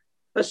as like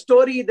a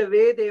story, the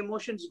way the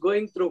emotions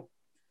going through.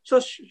 So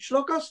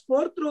Shlokas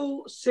 4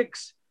 through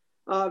 6,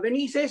 when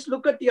he says,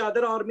 look at the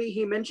other army,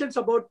 he mentions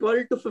about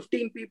 12 to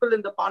 15 people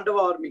in the Pandava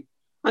army.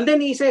 And then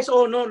he says,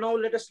 oh, no, now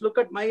let us look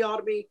at my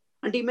army.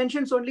 And he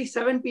mentions only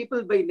 7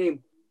 people by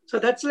name. So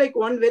that's like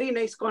one very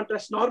nice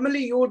contrast.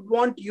 Normally, you would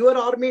want your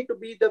army to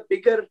be the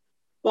bigger,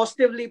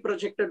 positively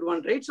projected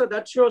one, right? So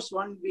that shows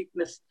one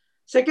weakness.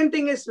 Second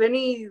thing is when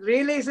he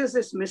realizes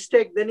his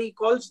mistake, then he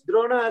calls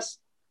Drona as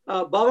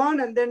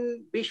Bhavan and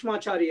then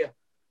Bhishmacharya.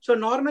 So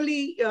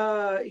normally,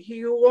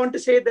 you want to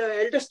say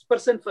the eldest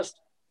person first.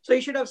 So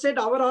he should have said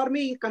our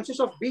army consists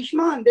of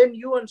Bhishma and then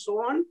you and so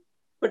on.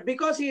 But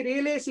because he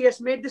realized he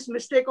has made this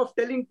mistake of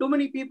telling too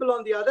many people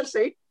on the other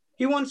side,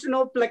 he wants to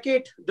now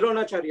placate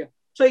Dronacharya.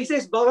 So he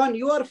says, Bhavan,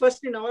 you are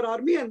first in our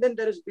army and then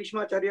there is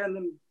Bhishmacharya and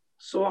then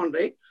so on,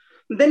 right?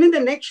 And then in the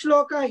next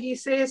shloka, he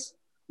says,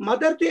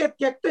 Madarte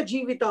tyakta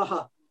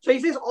jivitaha. So he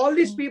says, all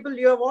these people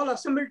you have all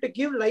assembled to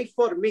give life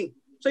for me.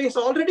 So he's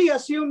already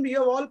assumed you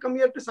have all come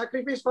here to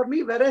sacrifice for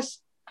me,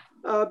 whereas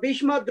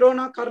Bhishma,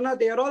 Drona, Karna,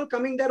 they are all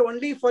coming there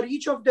only for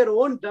each of their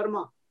own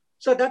dharma.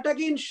 So that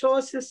again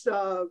shows his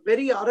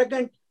very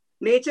arrogant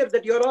nature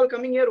that you're all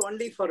coming here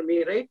only for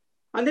me, right?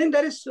 And then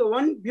there is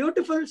one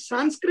beautiful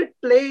Sanskrit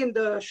play in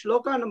the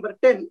shloka number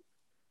 10.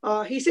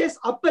 He says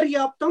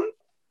aparyaptam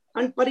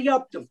and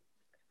paryaptam.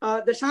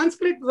 The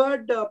Sanskrit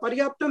word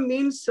paryaptam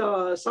means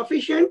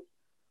sufficient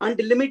and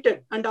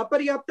limited, and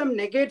aparyaptam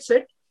negates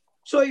it.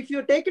 So if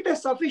you take it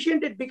as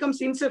sufficient, it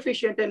becomes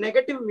insufficient, a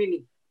negative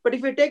meaning. But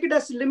if you take it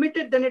as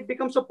limited, then it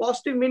becomes a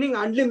positive meaning,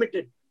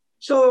 unlimited.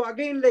 So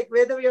again, like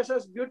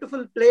Vedavyasa's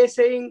beautiful play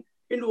saying,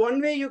 in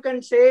one way you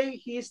can say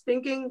he's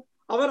thinking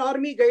our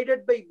army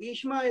guided by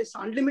Bhishma is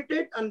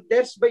unlimited and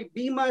theirs by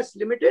Bhima is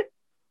limited.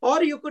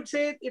 Or you could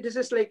say it is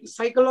just like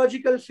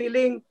psychological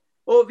feeling,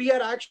 oh, we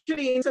are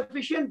actually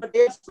insufficient, but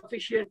they are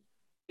sufficient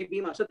by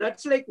Bhima. So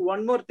that's like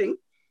one more thing.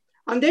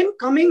 And then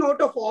coming out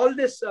of all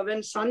this,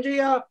 when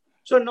Sanjaya,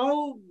 so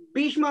now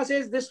Bhishma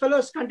says this fellow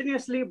is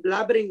continuously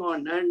blabbering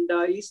on and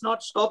he's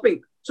not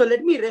stopping. So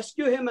let me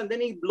rescue him, and then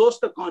he blows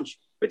the conch,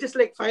 which is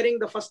like firing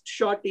the first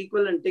shot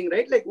equivalent thing,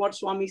 right? Like what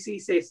Swami C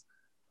says.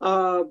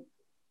 At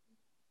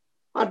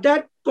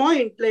that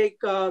point, like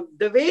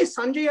the way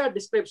Sanjaya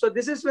describes, so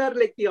this is where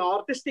like the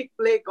artistic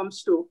play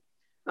comes to,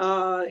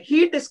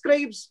 he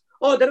describes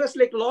oh, there was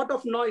like a lot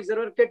of noise. There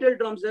were kettle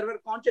drums, there were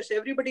conches.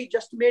 Everybody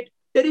just made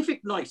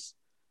terrific noise.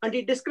 And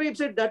he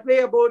describes it that way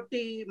about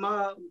the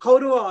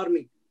Kaurava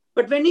army.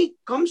 But when he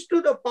comes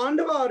to the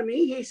Pandava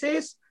army, he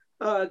says,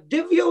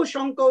 Divyo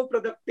Shankau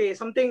Pradakte,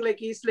 something like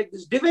he's like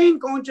this divine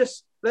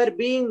conches were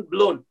being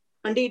blown.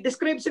 And he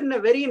describes it in a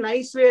very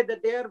nice way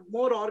that they are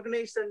more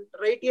organized and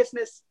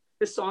righteousness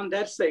is on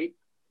their side.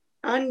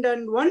 And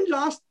one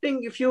last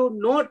thing, if you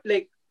note,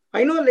 like,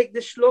 I know like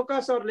the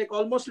shlokas are like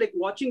almost like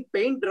watching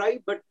paint dry,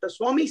 but the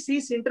Swami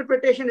C's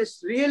interpretation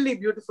is really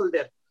beautiful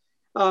there.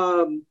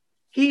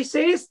 He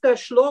says the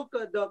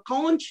shloka, the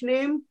conch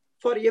name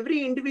for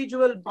every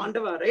individual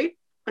Pandava, right?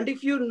 And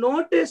if you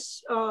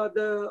notice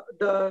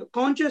the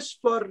conches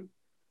for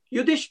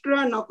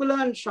Yudhishthira,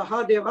 Nakula and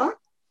Sahadeva,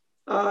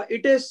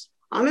 it is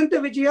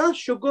Ananta Vijaya,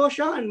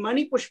 Shugosha and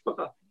Mani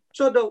Pushpaka.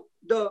 So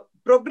the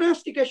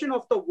prognostication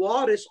of the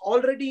war is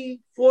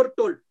already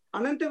foretold.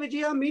 Ananta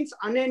Vijaya means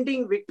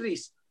unending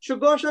victories.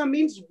 Shugosha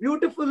means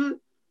beautiful,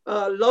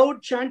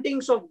 loud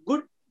chantings of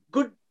good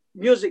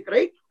music,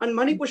 right? And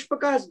Mani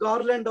Pushpaka is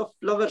garland of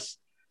flowers.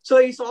 So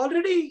he's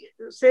already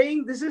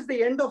saying this is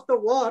the end of the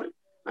war.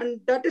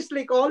 And that is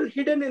like all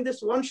hidden in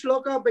this one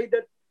shloka by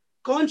the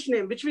conch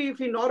name, which if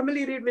we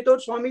normally read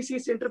without Swami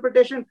C's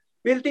interpretation,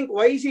 we'll think,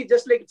 why is he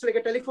just like, it's like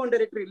a telephone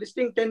directory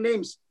listing 10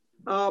 names.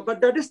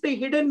 But that is the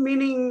hidden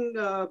meaning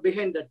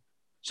behind that.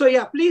 So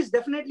yeah, please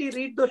definitely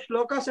read those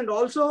shlokas. And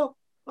also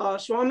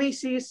Swami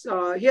C's,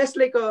 he has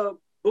like a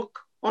book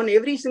on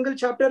every single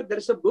chapter. There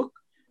is a book.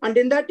 And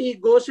in that he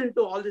goes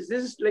into all this.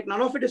 This is like,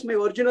 none of it is my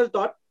original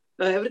thought.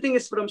 Everything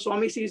is from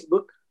Swami C's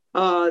book.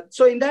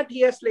 So in that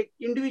he has like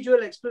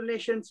individual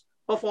explanations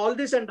of all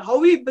this and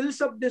how he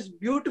builds up this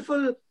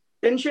beautiful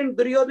tension,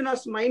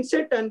 Duryodhana's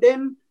mindset, and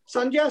then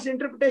Sanjaya's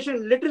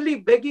interpretation, literally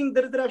begging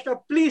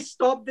Dhritarashtra, please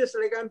stop this.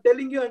 Like I'm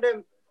telling you, and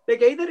I'm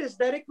like either his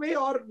direct way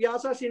or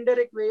Vyasa's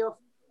indirect way of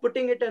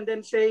putting it and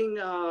then saying,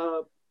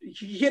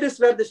 here is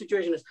where the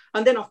situation is.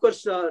 And then of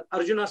course,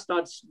 Arjuna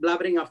starts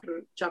blabbering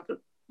after chapter,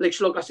 like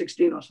Shloka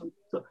 16 or something.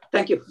 So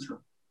thank you.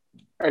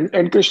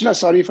 And Krishna,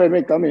 sorry if I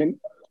may come in.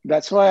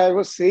 That's why I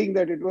was saying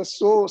that it was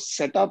so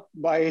set up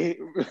by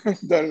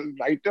the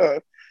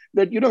writer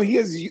that, you know, he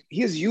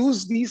has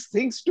used these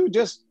things to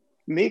just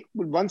make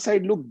one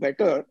side look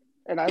better.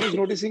 And I was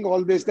noticing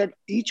all this, that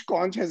each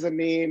conch has a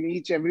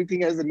name,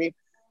 everything has a name.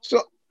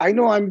 So I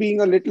know I'm being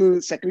a little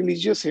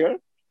sacrilegious here,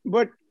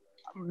 but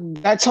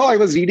that's how I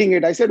was reading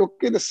it. I said,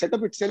 okay, the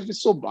setup itself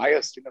is so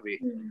biased in a way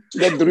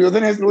that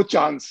Duryodhana has no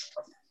chance.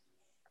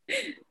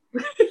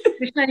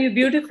 Krishna, you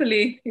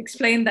beautifully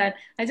explained that.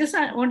 I just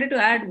wanted to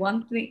add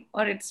one thing,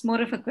 or it's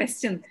more of a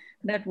question,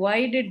 that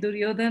why did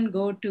Duryodhana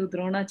go to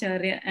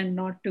Dronacharya and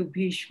not to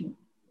Bhishma?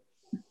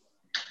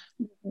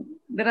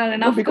 There are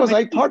enough. No, because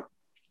I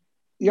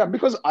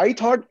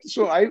thought,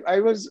 so I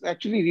was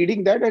actually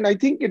reading that, and I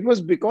think it was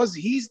because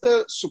he's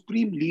the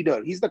supreme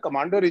leader. He's the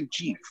commander in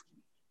chief.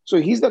 So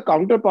he's the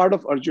counterpart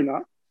of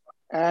Arjuna.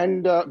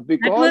 And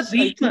because that was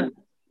Bhishma.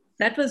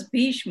 That was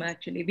Bhishma,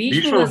 actually.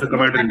 Bhishma was the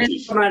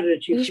commander-in-chief.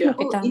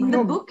 In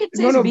the book, it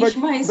says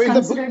Bhishma is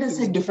considered as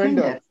a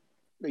defender.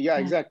 Yeah,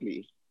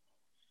 exactly.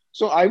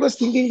 So I was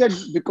thinking that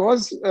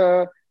because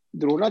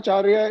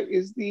Dronacharya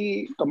is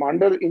the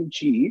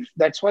commander-in-chief,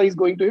 that's why he's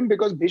going to him,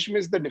 because Bhishma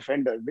is the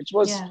defender, which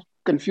was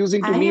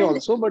confusing to me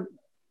also. But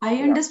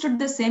I understood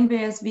the same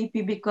way as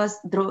VP, because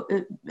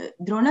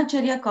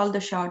Dronacharya called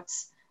the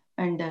shots.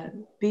 And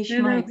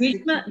Bhishma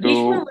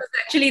was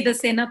actually the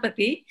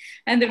Senapati.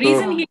 And the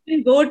reason he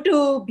didn't go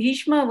to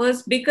Bhishma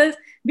was because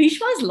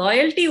Bhishma's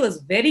loyalty was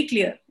very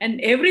clear.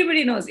 And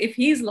everybody knows if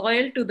he's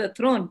loyal to the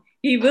throne,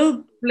 he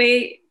will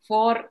play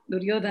for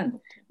Duryodhana.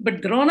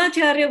 But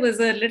Dronacharya was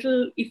a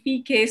little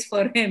iffy case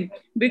for him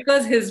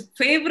because his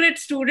favorite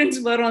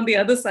students were on the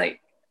other side.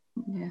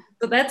 Yeah.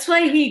 So that's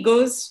why he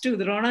goes to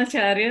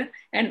Dronacharya,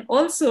 and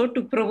also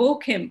to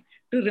provoke him,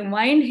 to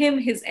remind him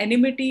his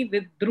enmity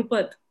with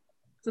Drupad.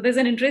 So there's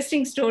an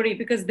interesting story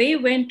because they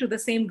went to the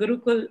same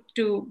Gurukul,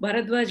 to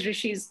Bharadwaj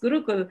Rishi's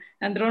Gurukul,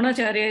 and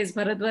Dronacharya is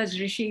Bharadwaj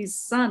Rishi's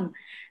son.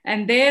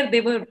 And there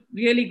they were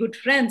really good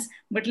friends.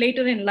 But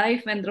later in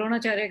life, when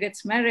Dronacharya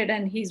gets married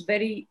and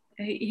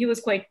he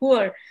was quite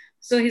poor.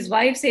 So his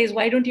wife says,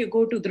 why don't you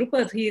go to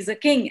Drupad? He is a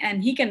king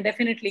and he can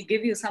definitely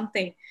give you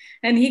something.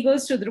 And he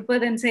goes to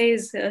Drupad and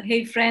says,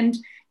 hey friend,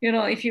 you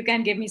know, if you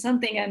can give me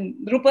something. And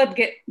Drupad,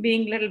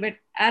 being a little bit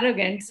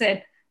arrogant,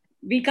 said,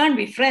 we can't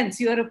be friends.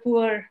 You are a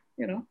poor,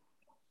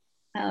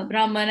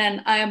 Brahman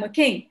and I am a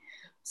king.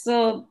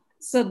 So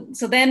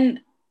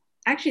then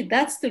actually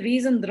that's the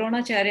reason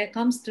Dronacharya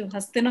comes to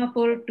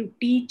Hastinapur to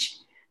teach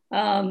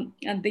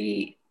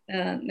the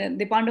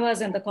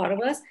Pandavas and the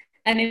Kauravas.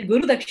 And in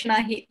Guru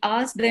Dakshina, he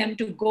asked them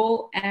to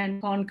go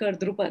and conquer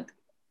Drupad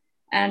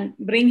and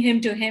bring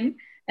him to him.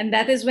 And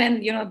that is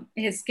when,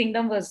 his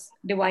kingdom was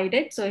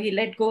divided. So he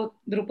let go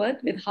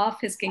Drupad with half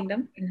his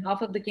kingdom, and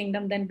half of the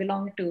kingdom then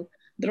belonged to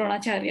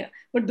Dronacharya.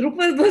 But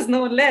Drupad was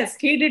no less.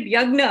 He did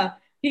yagna.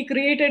 He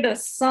created a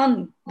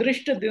son,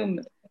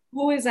 Drishtadyumna,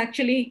 who is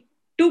actually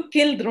to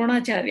kill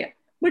Dronacharya.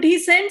 But he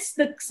sends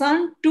the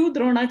son to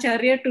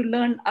Dronacharya to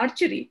learn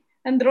archery.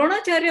 And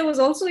Dronacharya was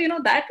also,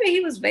 that way he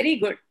was very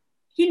good.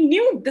 He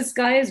knew this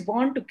guy is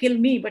born to kill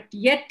me, but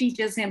yet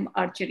teaches him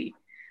archery.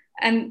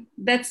 And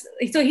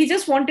so he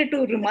just wanted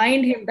to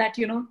remind him that,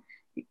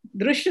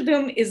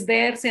 Drishtadyumna is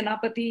there,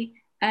 Senapati,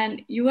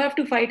 and you have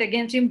to fight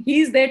against him.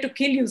 He's there to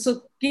kill you.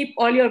 So keep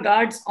all your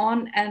guards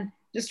on and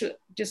just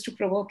to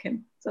provoke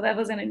him. So that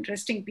was an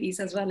interesting piece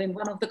as well in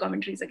one of the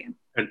commentaries again.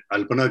 And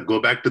Alpana, go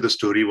back to the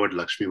story what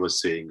Lakshmi was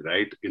saying,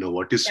 right?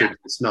 What you said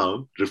just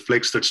now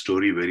reflects that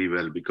story very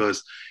well,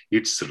 because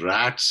it's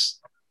rats'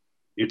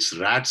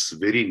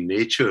 very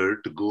nature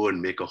to go and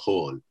make a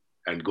hole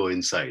and go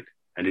inside.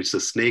 And it's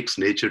a snake's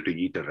nature to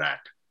eat a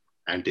rat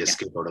and to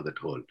escape out of that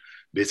hole.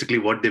 Basically,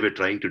 what they were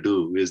trying to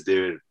do is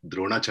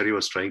Dronacharya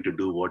was trying to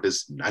do what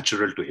is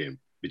natural to him,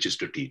 which is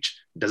to teach.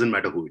 It doesn't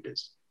matter who it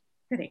is.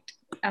 Correct.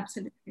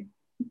 Absolutely.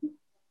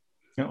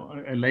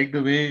 I like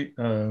the way,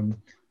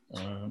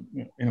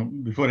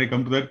 before I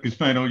come to that,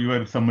 Krishna,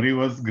 your summary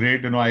was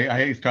great.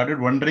 I started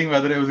wondering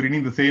whether I was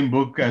reading the same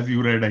book as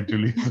you read,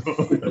 actually.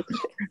 So.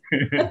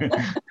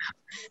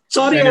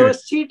 Sorry, anyway. I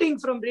was cheating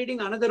from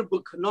reading another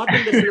book, not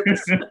in the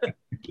syllabus.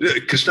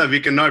 Krishna, we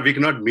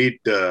cannot meet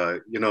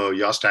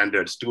your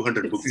standards.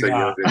 200 books a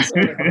year.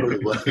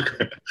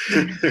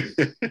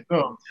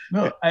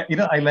 No.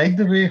 I like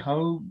the way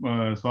how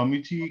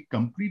Swamiji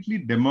completely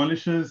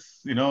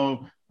demolishes the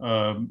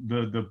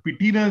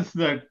pittiness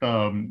that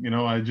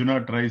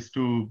Arjuna tries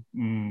to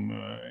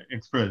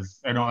express,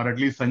 or at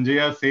least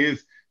Sanjaya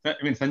says.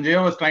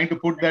 Sanjaya was trying to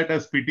put that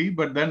as pity,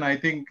 but then I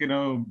think in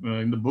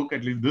the book,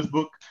 at least this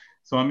book,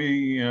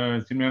 Swami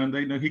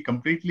Chinmayananda, he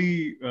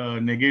completely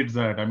negates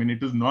that.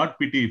 It is not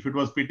pity. If it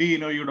was pity,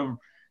 you'd have.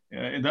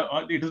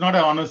 It is not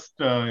an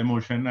honest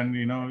emotion, and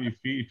if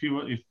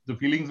the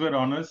feelings were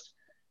honest,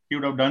 he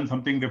would have done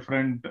something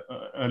different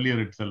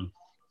earlier itself.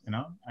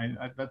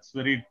 That's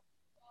very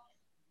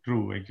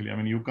true,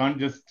 actually. You can't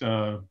just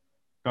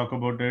talk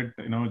about it,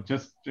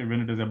 just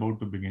when it is about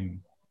to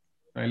begin.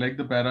 I like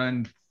the para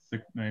in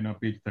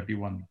page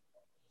 31.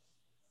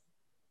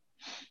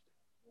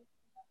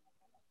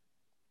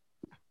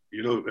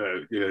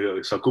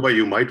 Sakuba,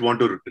 you might want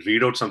to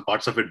read out some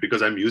parts of it,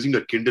 because I'm using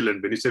a Kindle, and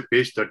when you say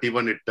page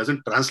 31, it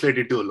doesn't translate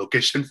into a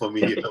location for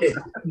me.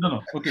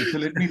 No. Okay, so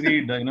let me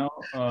read.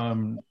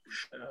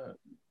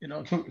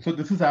 So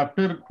this is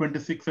after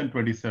 26 and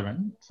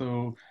 27.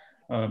 So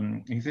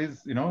he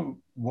says,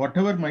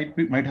 whatever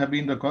might have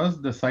been the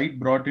cause, the sight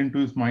brought into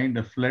his mind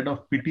a flood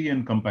of pity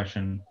and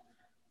compassion.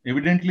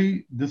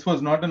 Evidently, this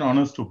was not an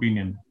honest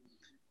opinion,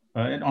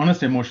 an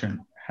honest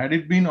emotion. Had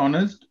it been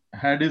honest,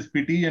 had his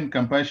pity and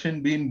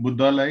compassion been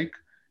Buddha-like,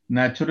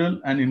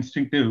 natural and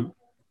instinctive,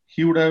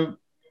 he would have,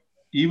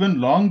 even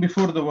long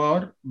before the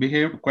war,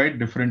 behaved quite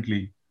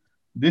differently.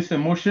 This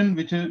emotion,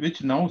 which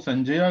now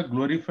Sanjaya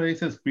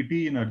glorifies as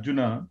pity in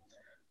Arjuna,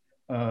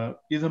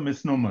 is a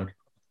misnomer.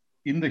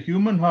 In the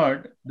human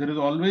heart, there is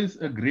always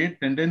a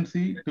great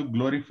tendency to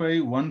glorify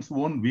one's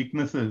own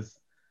weaknesses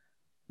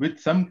with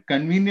some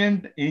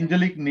convenient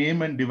angelic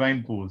name and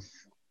divine pose.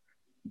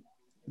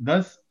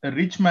 Thus, a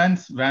rich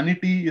man's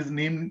vanity is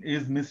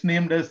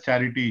misnamed as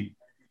charity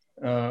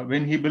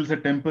when he builds a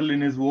temple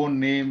in his own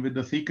name with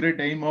the secret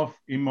aim of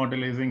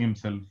immortalizing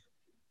himself.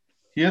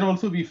 Here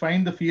also we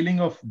find the feeling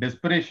of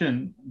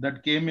desperation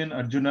that came in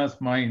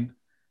Arjuna's mind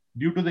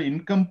due to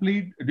the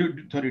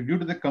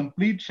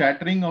complete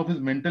shattering of his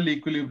mental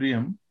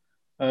equilibrium,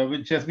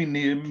 which has been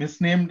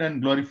misnamed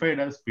and glorified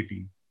as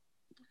pity.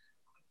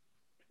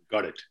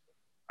 Got it.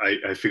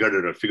 I figured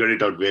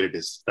it out where it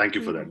is. Thank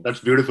you for that.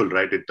 That's beautiful,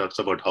 right? It talks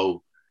about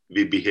how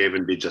we behave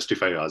and we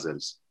justify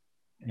ourselves.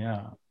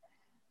 Yeah.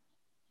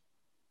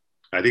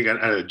 I think,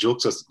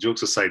 jokes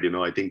aside,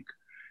 I think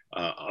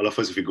all of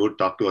us, if we go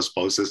talk to our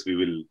spouses, we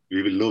will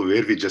know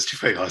where we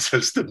justify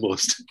ourselves the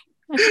most.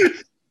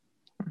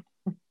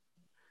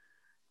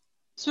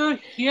 So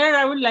here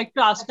I would like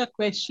to ask a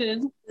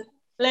question.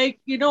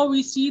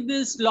 We see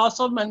this loss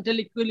of mental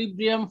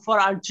equilibrium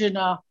for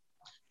Arjuna,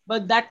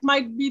 but that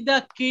might be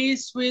the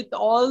case with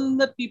all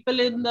the people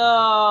in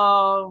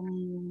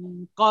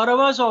the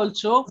Kauravas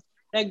also,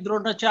 like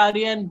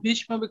Dronacharya and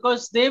Bhishma,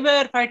 because they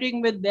were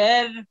fighting with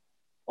their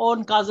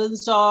own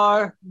cousins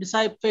or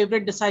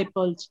favorite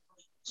disciples.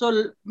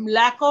 So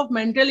lack of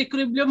mental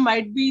equilibrium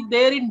might be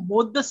there in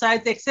both the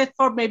sides, except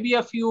for maybe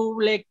a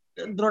few like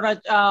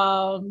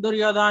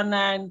Duryodhana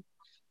and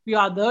few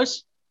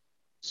others.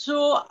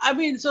 So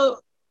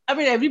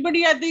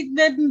everybody, I think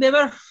then they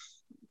were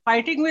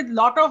fighting with a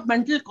lot of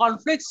mental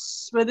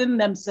conflicts within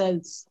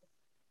themselves.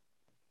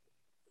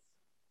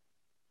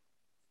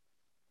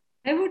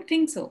 I would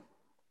think so.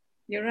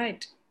 You're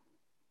right.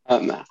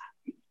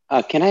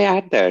 Can I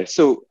add there?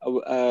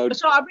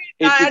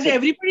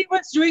 Everybody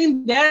was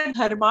doing their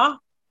dharma.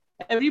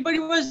 Everybody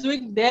was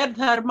doing their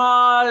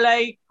dharma,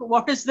 like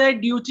what is their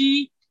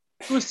duty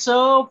to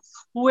serve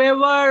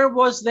whoever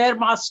was their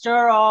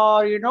master,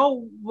 or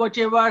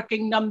whichever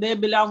kingdom they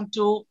belong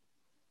to,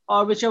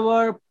 or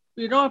whichever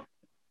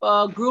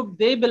group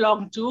they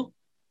belong to,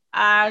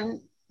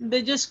 and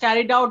they just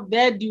carried out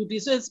their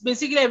duties. So it's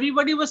basically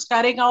everybody was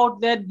carrying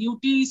out their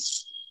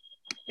duties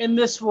in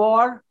this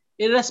war,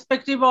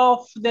 irrespective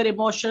of their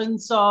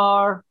emotions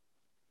or,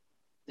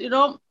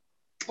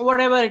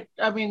 whatever,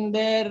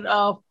 their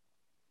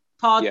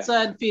thoughts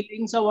and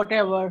feelings or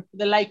whatever,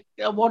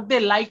 what they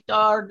liked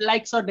or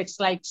likes or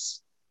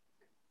dislikes.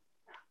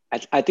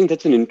 I think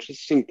that's an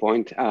interesting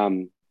point.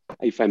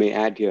 If I may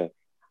add here,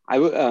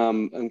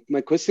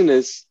 my question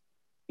is,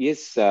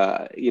 yes,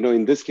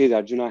 in this case,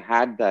 Arjuna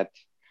had that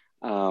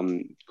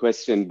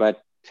question,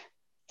 but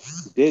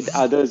did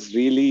others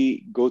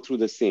really go through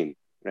the same,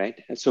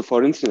 right? So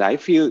for instance, I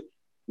feel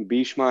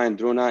Bhishma and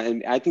Drona,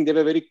 and I think they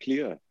were very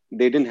clear.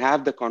 They didn't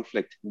have the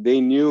conflict.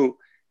 They knew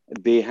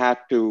they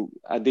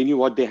knew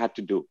what they had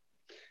to do.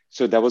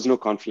 So there was no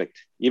conflict,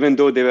 even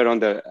though they were on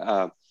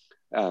the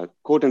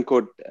quote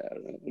unquote,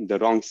 the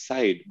wrong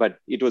side, but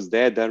it was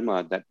their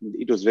dharma that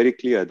it was very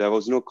clear. There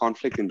was no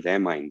conflict in their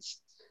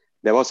minds.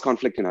 There was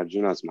conflict in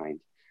Arjuna's mind.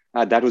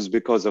 That was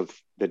because of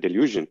the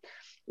delusion.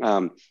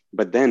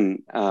 But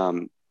then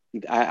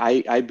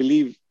I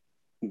believe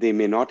they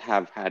may not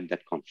have had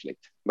that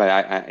conflict.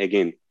 But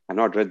again, I've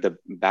not read the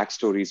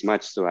backstories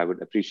much, so I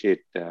would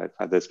appreciate if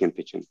others can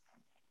pitch in.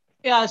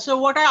 Yeah, so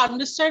what I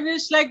understand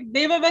is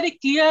they were very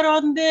clear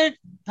on their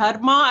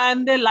dharma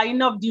and their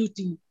line of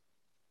duty.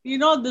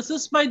 This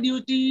is my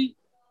duty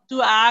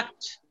to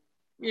act,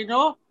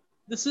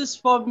 this is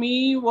for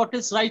me what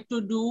is right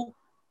to do,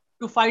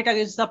 to fight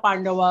against the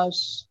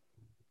Pandavas,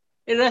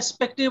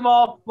 irrespective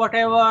of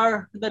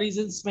whatever the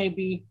reasons may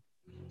be.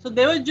 So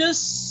they were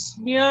just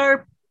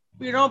mere,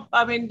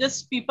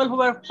 just people who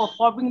were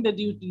performing the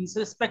duties,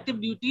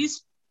 respective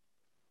duties.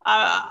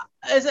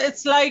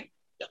 It's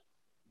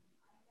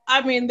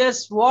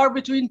there's war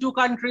between two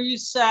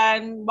countries,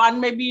 and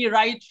one may be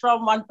right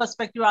from one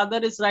perspective, other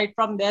is right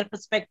from their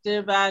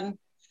perspective, and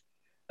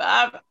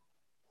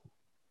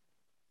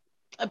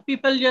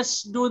people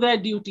just do their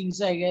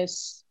duties, I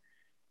guess.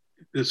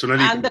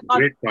 Sonali,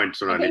 great point,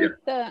 Sonali.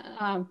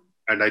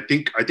 And I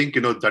think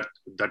that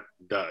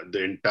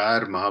the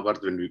entire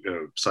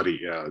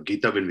Mahabharata,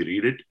 Gita, when we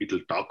read it, it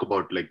will talk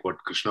about what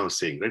Krishna was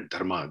saying, right?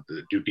 Dharma,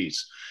 the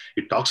duties.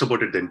 It talks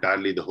about it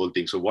entirely, the whole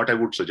thing. So what I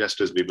would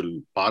suggest is we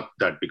will park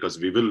that, because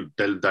we will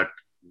tell that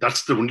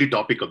that's the only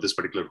topic of this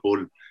particular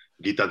whole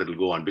Gita that will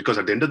go on. Because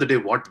at the end of the day,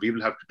 what we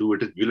will have to do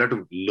we'll have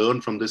to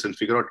learn from this and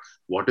figure out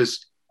what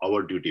is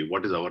our duty,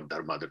 what is our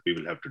dharma that we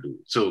will have to do.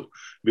 So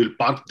we'll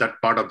park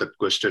that part of that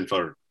question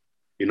for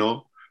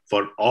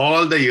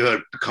all the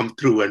year to come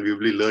through, and we will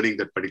be learning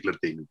that particular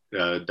thing,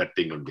 that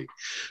thing only.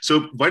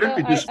 So why don't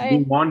we just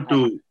move on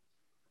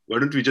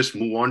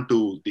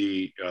to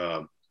the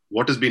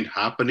what has been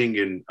happening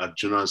in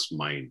Arjuna's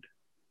mind,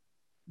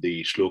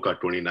 the shloka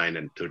 29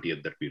 and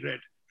 30th that we read,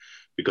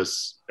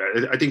 because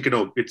I think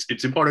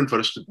it's important for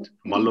us to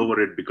mull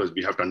over it, because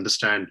we have to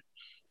understand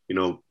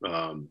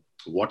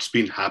what's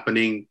been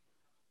happening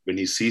when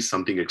he sees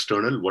something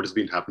external, what has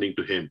been happening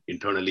to him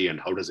internally, and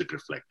how does it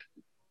reflect.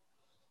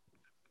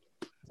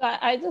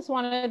 I just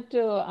wanted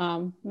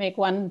to make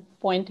one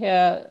point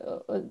here,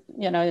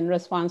 in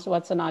response to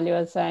what Sonali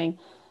was saying,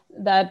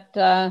 that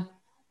the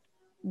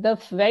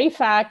very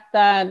fact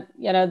that,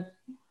 the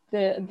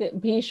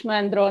Bhishma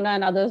and Drona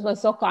and others were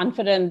so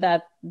confident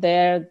that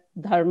their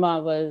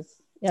dharma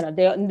was,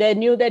 they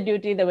knew their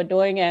duty, they were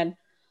doing it.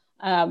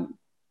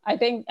 I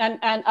think,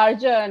 and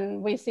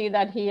Arjun, we see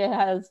that he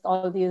has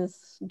all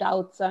these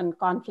doubts and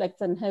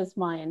conflicts in his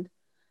mind.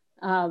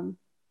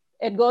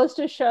 It goes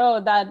to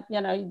show that,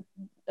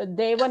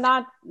 they were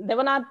not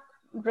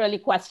really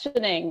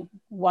questioning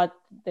what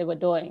they were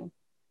doing.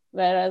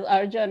 Whereas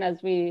Arjun,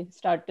 as we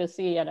start to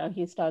see,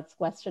 he starts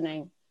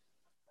questioning,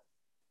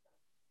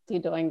 is he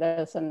doing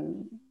this?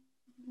 And,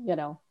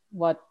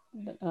 what,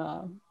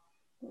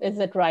 is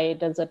it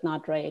right? Is it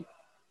not right?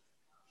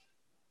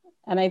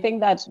 And I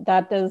think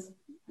that is,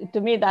 to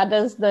me, that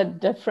is the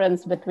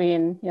difference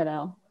between,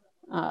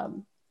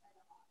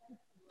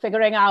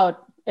 figuring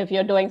out if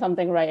you're doing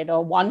something right,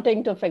 or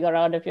wanting to figure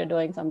out if you're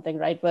doing something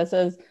right,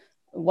 versus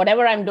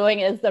whatever I'm doing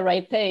is the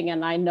right thing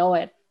and I know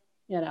it,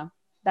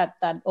 that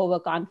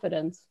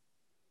overconfidence.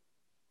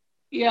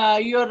 Yeah,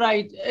 you're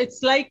right.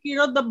 It's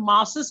the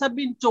masses have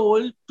been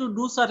told to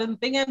do certain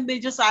thing and they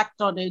just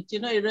act on it,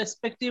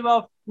 irrespective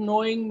of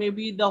knowing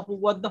maybe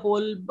what the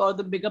whole or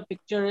the bigger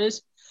picture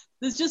is.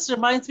 This just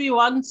reminds me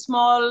one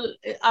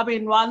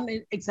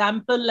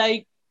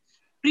example,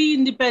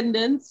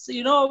 pre-independence,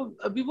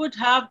 we would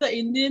have the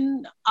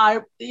Indian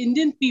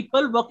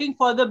people working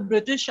for the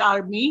British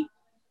Army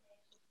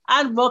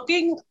and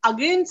working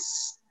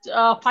against,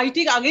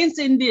 fighting against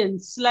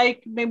Indians,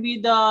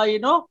 maybe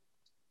the,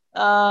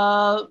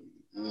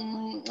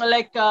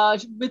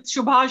 with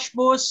Subhash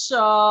Bose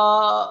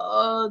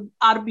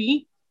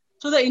army.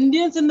 So the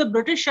Indians in the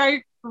British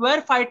side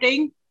were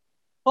fighting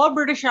for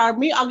British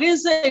Army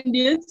against the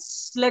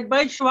Indians led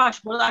by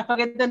Subhash Bose. I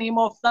forget the name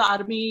of the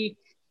army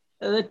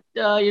led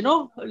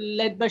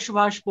by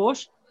Subhash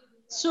Bose.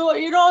 So,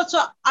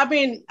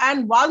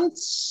 and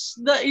once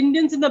the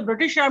Indians in the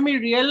British Army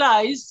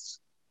realized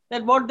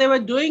that what they were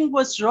doing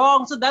was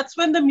wrong, so that's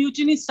when the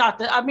mutiny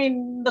started.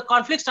 The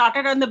conflict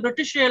started, and the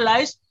British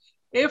realized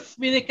if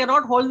they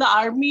cannot hold the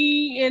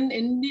army in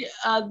India,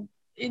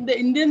 in the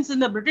Indians in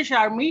the British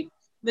army,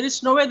 there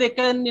is no way they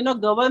can,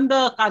 govern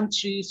the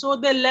country. So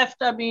they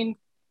left,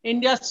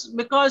 India,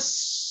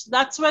 because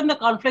that's when the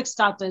conflict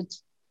started.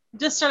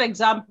 Just an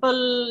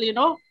example,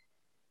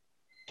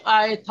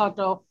 I thought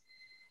of,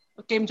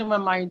 came to my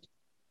mind.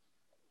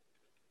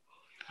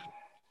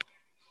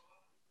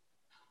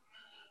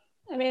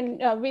 I mean,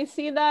 we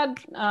see that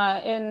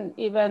in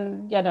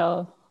even,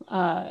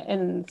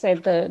 in say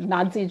the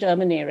Nazi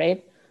Germany,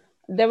 right?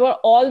 There were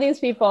all these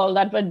people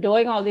that were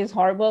doing all these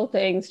horrible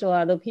things to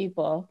other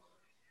people.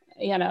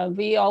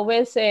 We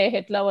always say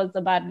Hitler was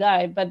the bad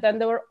guy, but then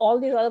there were all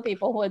these other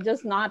people who were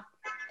just not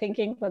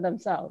thinking for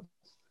themselves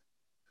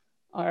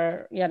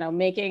or,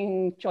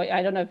 making choice.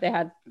 I don't know if they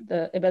had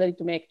the ability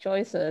to make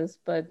choices,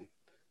 but,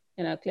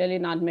 clearly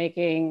not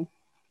making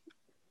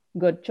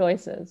good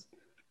choices.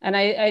 And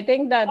I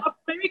think that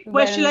maybe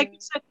question, like you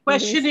said,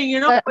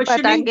 questioning,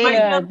 questioning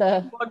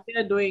what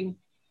they're doing.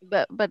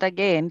 But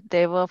again,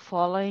 they were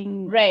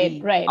following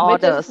right,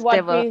 orders.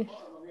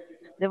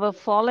 They were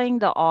following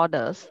the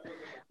orders.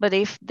 But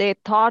if they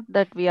thought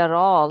that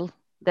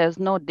there's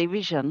no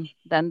division,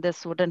 then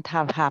this wouldn't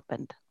have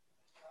happened.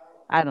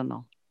 I don't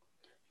know.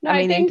 No,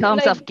 I think, in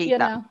terms of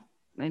Gita.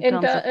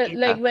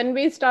 Like when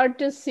we start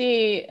to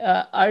see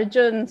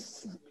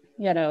Arjun's,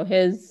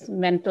 his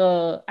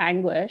mental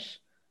anguish,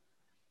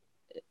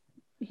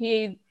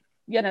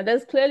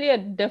 there's clearly a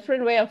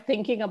different way of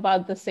thinking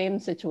about the same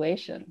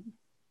situation.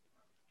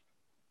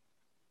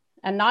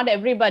 And not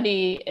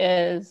everybody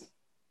is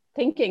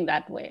thinking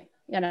that way,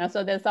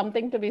 so there's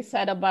something to be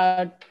said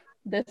about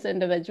this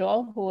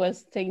individual who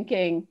is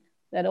thinking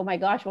that, oh my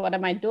gosh, what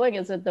am I doing?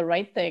 Is it the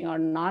right thing or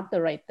not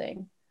the right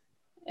thing?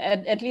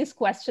 At least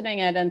questioning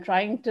it and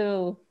trying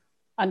to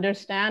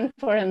understand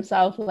for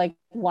himself, like,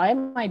 why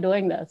am I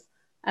doing this?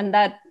 And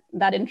that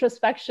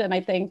introspection,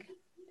 I think,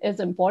 is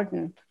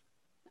important.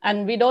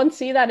 And we don't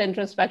see that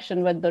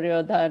introspection with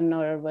Duryodhan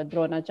or with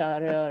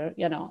Dronacharya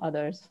or,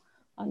 others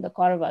on the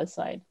Kaurava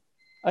side,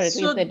 or at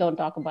least they don't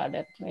talk about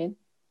it, right?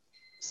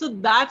 So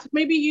that's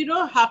maybe,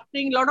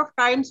 happening a lot of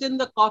times in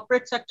the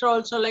corporate sector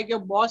also, like your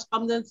boss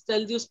comes and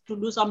tells you to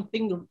do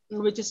something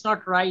which is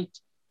not right,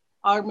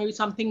 or maybe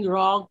something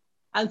wrong.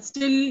 And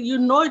still,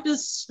 it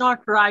is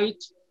not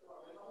right.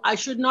 I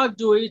should not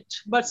do it,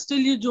 but still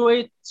you do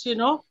it,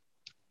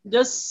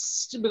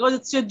 just because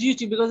it's your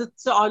duty, because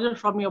it's an order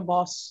from your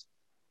boss.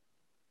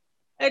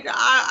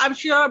 I'm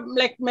sure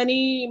like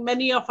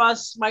many of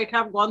us might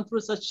have gone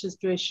through such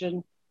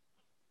situation.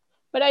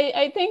 But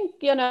I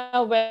think,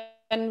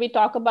 when we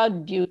talk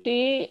about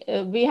duty,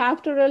 we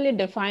have to really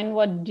define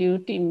what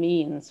duty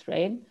means,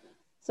 right?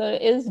 So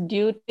is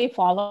duty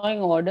following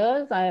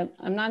orders?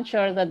 I'm not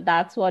sure that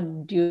that's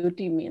what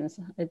duty means.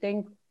 I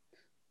think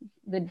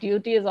the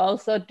duty is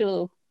also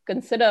to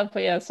consider for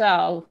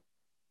yourself,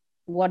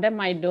 what am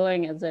I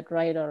doing? Is it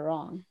right or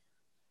wrong?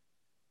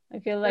 I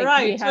feel like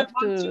we have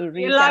to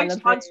realize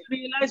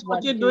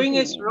what you're doing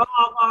is wrong,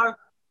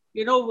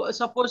 or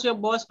suppose your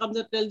boss comes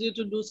and tells you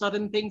to do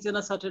certain things in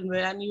a certain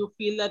way, and you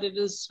feel that it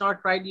is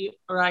not right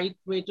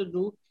way to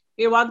do.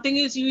 One thing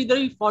is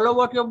you follow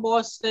what your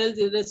boss tells,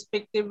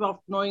 irrespective of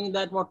knowing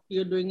that what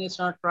you're doing is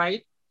not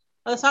right.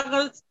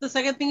 The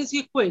second thing is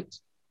you quit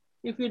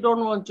if you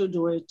don't want to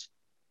do it.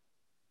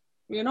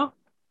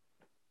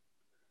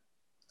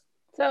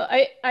 So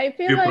I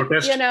feel like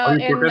protest,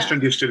 you protest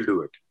and you still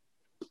do it.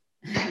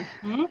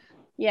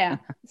 Yeah.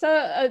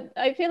 So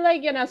I feel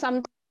like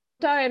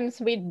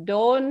sometimes we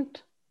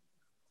don't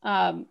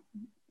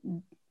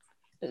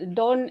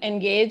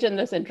engage in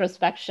this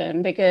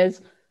introspection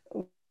because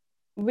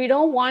we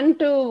don't want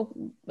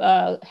to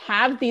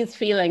have these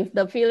feelings,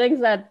 the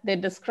feelings that they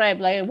describe,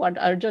 like what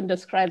Arjun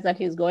describes that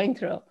he's going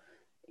through.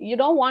 You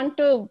don't want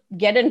to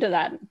get into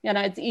that.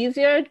 It's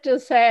easier to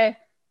say,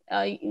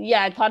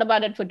 yeah, I thought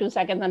about it for 2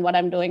 seconds and what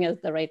I'm doing is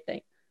the right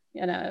thing.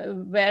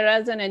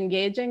 Whereas in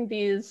engaging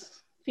these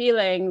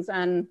feelings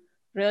and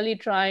really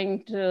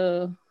trying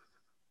to,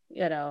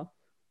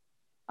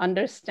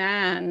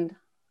 understand,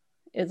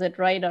 is it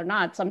right or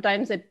not?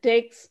 Sometimes it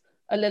takes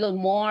a little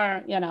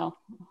more,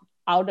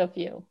 out of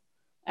you.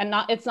 And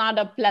it's not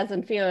a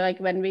pleasant feeling. Like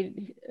when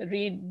we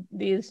read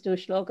these 2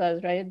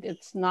 shlokas, right?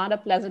 It's not a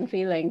pleasant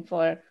feeling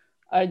for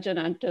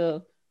Arjuna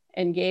to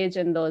engage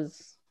in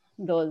those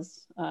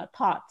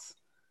thoughts.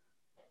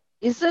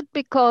 Is it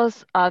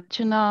because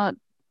Arjuna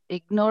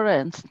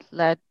ignorance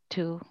led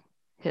to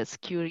his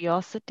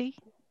curiosity?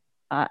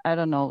 I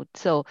don't know.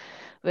 So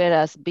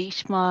whereas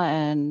Bhishma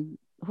and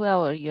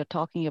whoever you're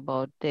talking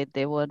about,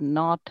 they were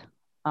not,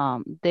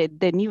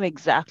 they knew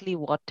exactly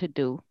what to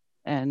do,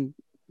 and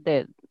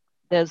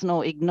there's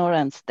no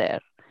ignorance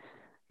there.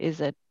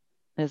 Is it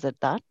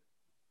that?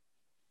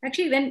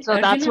 Actually, when so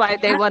Arjuna that's why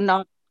they were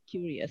not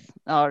curious,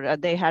 or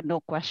they had no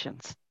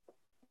questions.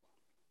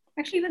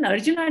 Actually, when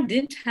Arjuna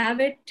didn't have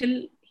it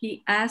till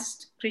he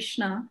asked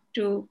Krishna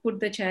to put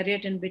the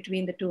chariot in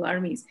between the 2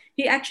 armies,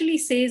 he actually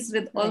says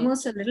with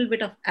almost a little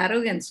bit of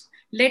arrogance,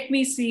 let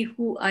me see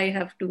who I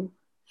have to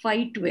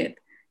fight with.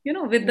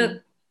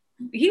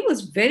 He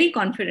was very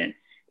confident.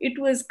 it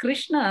was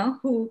Krishna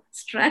who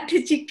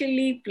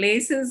strategically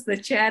places the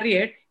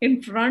chariot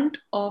in front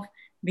of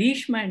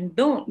Bhishma and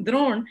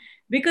Drona,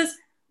 because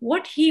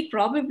what he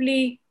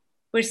probably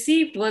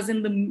perceived was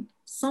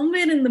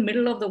somewhere in the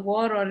middle of the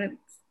war or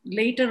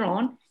later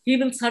on, he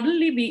will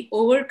suddenly be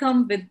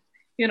overcome with,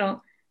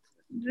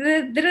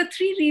 there are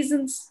three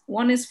reasons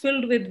one is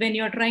filled with when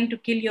you're trying to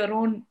kill your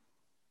own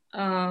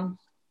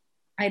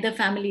either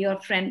family or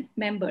friend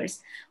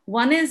members.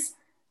 One is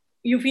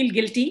you feel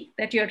guilty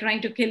that you're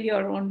trying to kill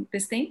your own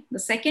this thing. The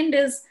second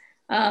is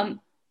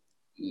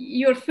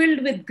you're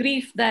filled with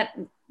grief that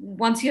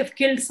once you have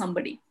killed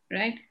somebody,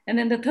 right? And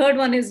then the third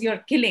one is you're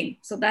killing,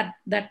 so that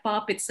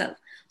pap itself.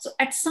 So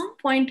at some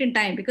point in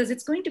time, because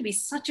it's going to be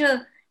such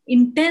a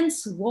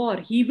intense war,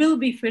 he will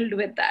be filled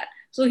with that.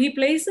 So he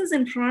places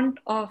in front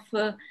of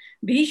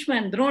Bhishma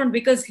and Drona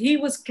because he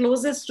was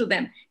closest to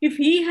them. If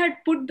he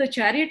had put the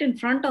chariot in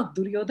front of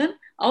Duryodhana,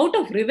 out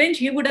of revenge,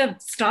 he would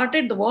have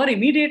started the war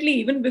immediately,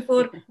 even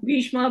before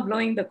Bhishma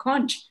blowing the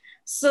conch.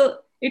 So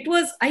it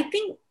was, I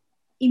think,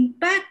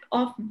 impact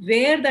of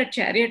where that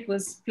chariot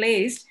was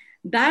placed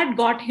that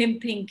got him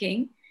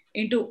thinking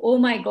into, oh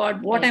my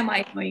God, what am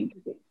I going to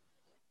do?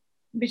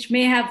 Which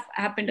may have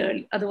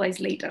happened otherwise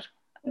later.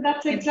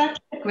 That's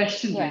exactly the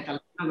question, right?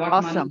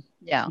 Awesome. Manu.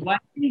 Yeah. Why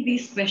do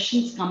these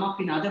questions come up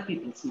in other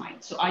people's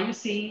minds? So are you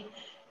saying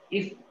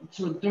if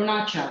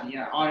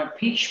Dronacharya or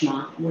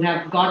Bhishma would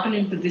have gotten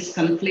into this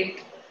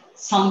conflict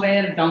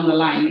somewhere down the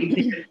line, if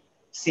they could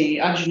say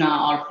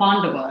Arjuna or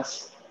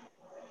Pandavas?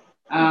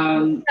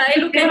 I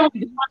look at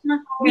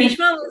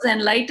Bhishma was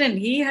enlightened.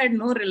 He had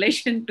no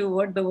relation to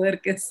what the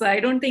work is. So I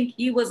don't think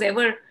he was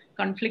ever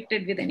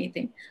conflicted with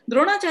anything.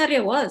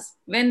 Dronacharya was.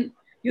 When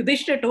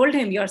Yudhishthira told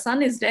him, your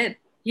son is dead,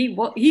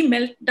 he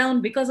melted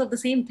down because of the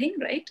same thing,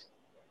 right?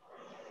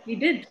 He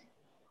did.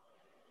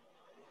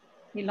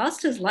 He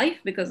lost his life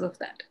because of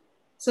that.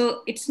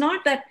 So it's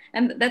not that,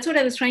 and that's what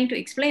I was trying to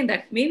explain,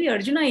 that maybe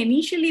Arjuna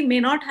initially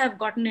may not have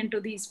gotten into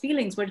these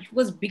feelings, but it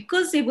was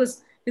because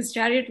his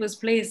chariot was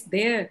placed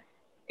there,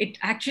 it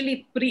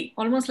actually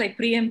almost like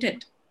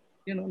preempted,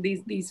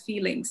 these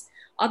feelings.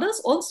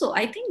 Others also,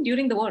 I think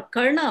during the war,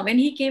 Karna, when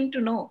he came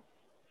to know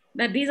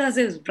that these are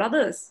his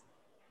brothers,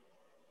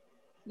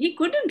 he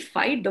couldn't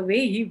fight the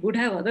way he would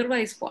have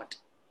otherwise fought.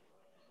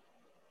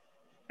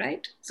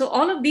 Right? So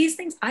all of these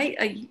things, I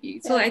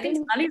think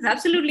Sonali is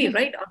absolutely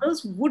right.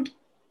 Others would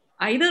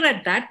either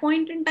at that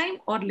point in time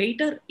or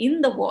later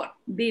in the war,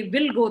 they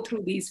will go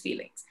through these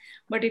feelings.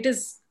 But it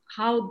is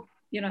how,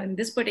 in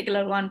this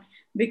particular one,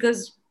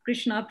 because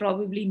Krishna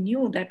probably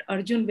knew that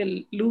Arjun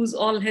will lose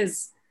all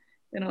his,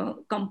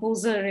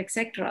 composer,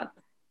 etc.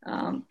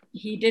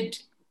 He did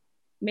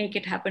make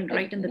it happen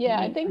right in the beginning.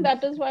 I think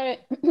that is why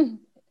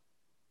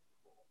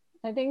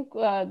I think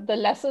the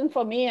lesson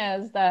for me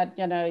is that,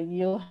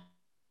 you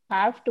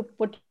have to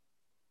put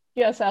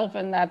yourself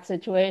in that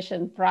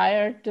situation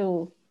prior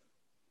to,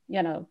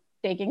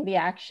 taking the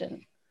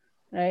action,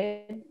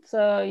 right?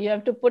 So you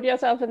have to put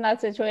yourself in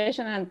that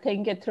situation and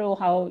think it through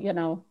how,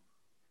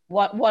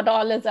 what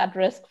all is at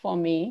risk for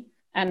me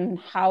and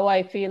how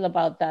I feel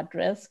about that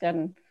risk,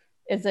 and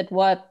is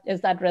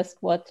that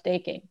risk worth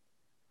taking?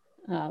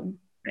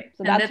 Right.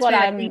 So that's what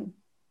I'm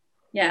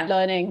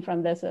learning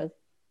from this.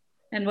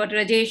 And what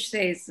Rajesh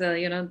says,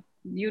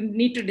 you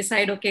need to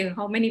decide, okay,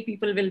 how many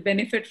people will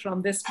benefit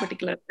from this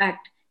particular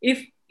act?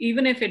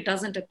 Even if it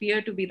doesn't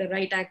appear to be the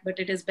right act, but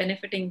it is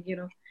benefiting,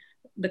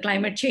 the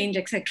climate change,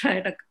 etc.,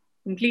 at a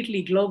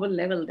completely global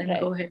level, then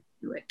go ahead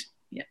and do it.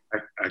 Yeah.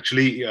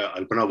 Actually,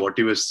 Alpana, what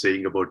you were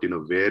saying about,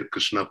 where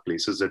Krishna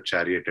places that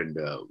chariot, and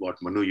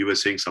what Manu, you were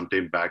saying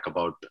sometime back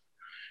about,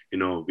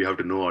 we have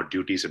to know our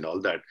duties and all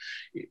that.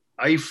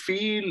 I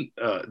feel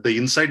the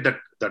insight that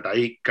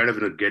I kind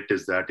of get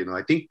is that,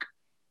 I think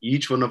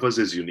each one of us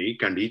is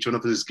unique, and each one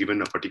of us is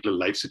given a particular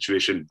life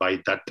situation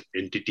by that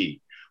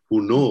entity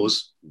who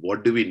knows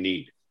what do we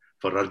need.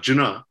 For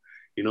Arjuna,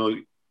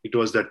 it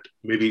was that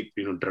maybe,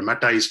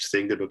 dramatized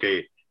thing that,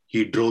 okay,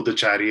 he drove the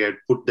chariot,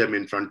 put them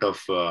in front of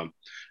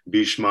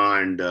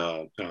Bhishma and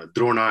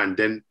Drona, and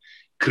then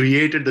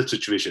created the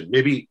situation.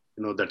 Maybe,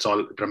 that's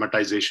all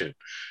dramatization.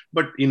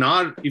 But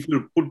if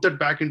you put that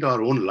back into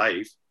our own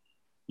life,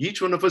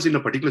 each one of us in a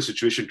particular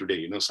situation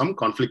today, some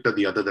conflict or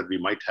the other that we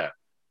might have.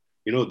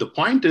 The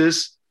point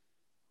is,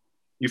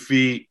 if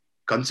we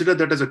consider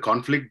that as a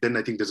conflict, then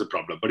I think there's a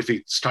problem. But if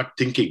we start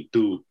thinking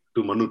to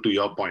Manu, to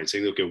your point,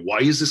 saying, okay, why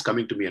is this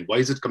coming to me? And why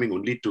is it coming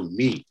only to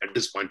me at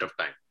this point of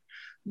time?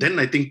 Then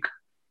I think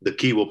the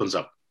key opens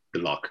up the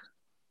lock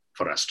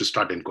for us to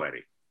start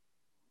inquiring.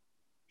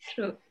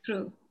 True.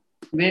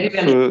 Very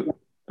well.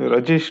 So,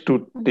 Rajesh,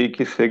 to take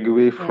a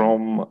segue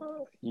from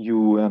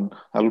you and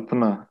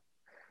Alpana,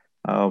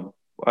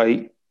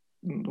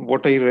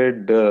 what I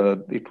read,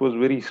 it was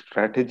very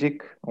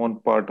strategic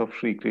on part of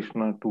Sri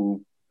Krishna to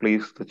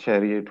place the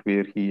chariot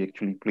where he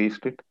actually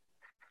placed it.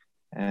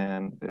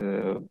 And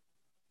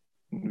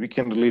we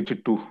can relate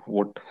it to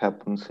what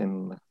happens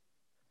in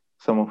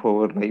some of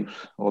our lives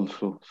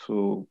also.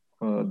 So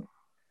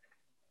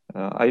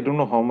I don't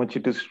know how much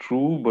it is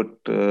true, but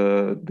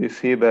they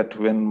say that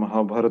when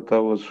Mahabharata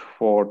was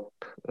fought,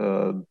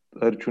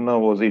 Arjuna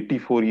was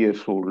 84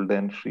 years old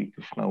and Sri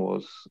Krishna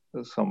was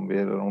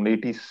somewhere around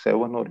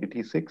 87 or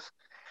 86.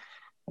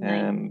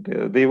 And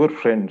they were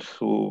friends.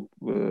 So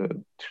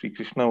Sri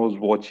Krishna was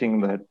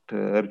watching that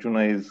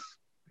Arjuna is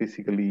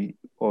basically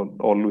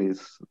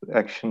always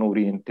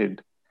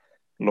action-oriented,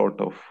 lot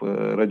of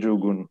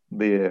Rajogun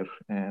there,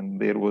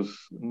 and there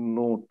was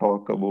no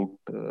talk about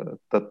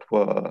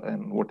Tattva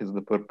and what is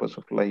the purpose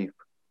of life.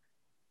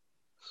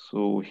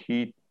 So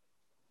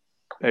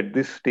at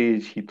this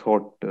stage, he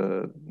thought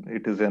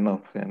it is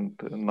enough, and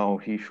now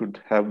he should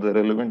have the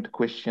relevant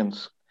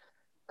questions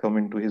come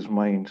into his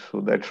mind.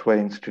 So that's why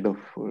instead of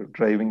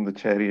driving the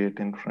chariot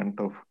in front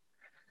of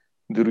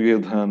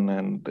Duryodhan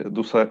and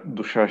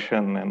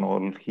Dushashan and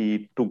all,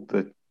 he took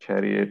the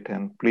chariot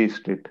and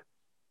placed it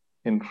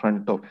in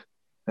front of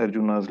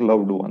Arjuna's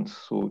loved ones.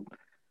 So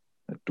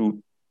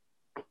to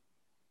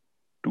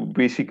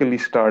basically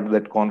start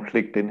that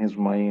conflict in his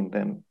mind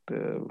and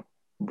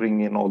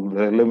bring in all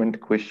the relevant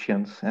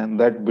questions, and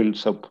that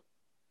builds up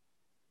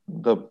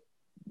the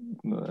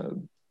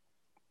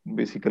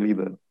basically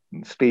the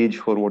stage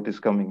for what is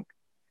coming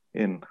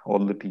in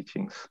all the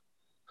teachings.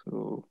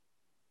 So,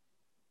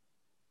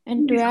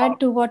 and to add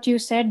to what you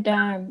said,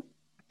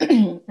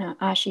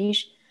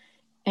 Ashish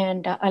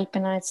and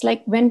Alpana, it's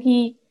like when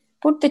he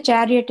put the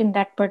chariot in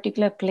that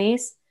particular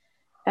place,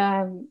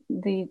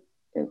 the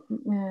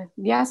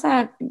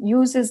Vyasa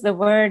uses the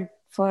word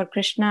for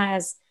Krishna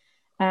as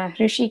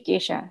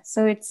Hrishikesha.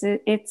 So it's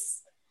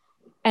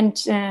and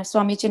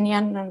Swami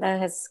Chinmayananda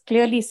has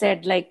clearly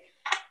said, like,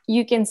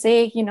 you can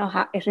say,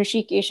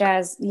 Hrishikesha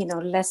as,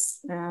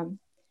 less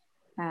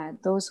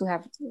those who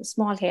have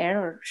small hair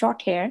or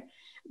short hair.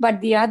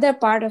 But the other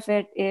part of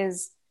it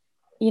is,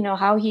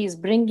 how he is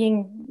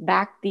bringing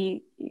back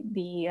the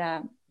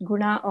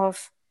guna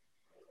of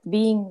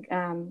being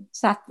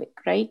sattvic,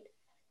 right?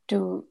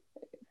 To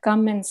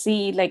come and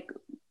see, like,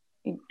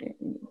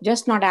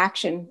 just not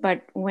action,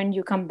 but when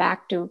you come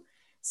back to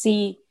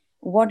see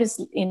what is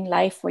in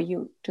life for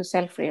you to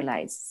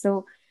self-realize.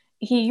 So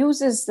he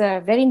uses a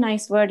very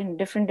nice word in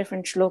different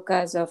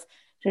shlokas of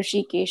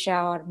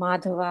Hrishikesha or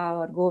Madhava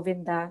or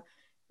Govinda,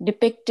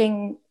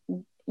 depicting,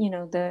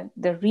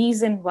 the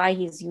reason why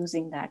he's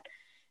using that.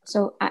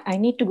 So I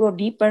need to go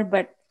deeper,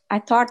 but I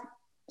thought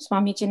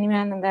Swami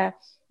Chinmayananda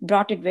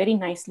brought it very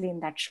nicely in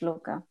that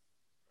shloka.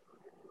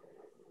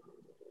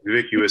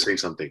 Vivek, you were saying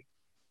something.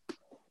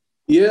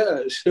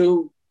 Yeah,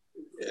 so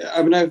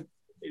I mean,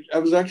 I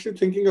was actually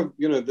thinking of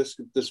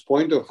this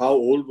point of how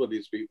old were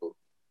these people.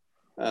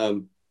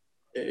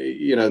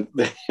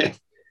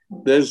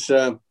 There's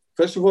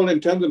first of all, in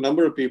terms of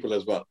number of people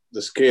as well,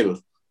 the scale.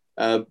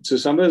 So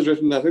somewhere is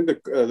written, I think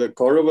the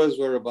Kauravas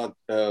were about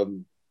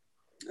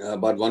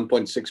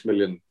 1.6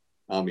 million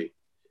army,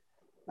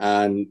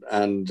 and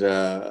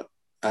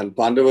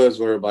Pandavas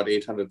were about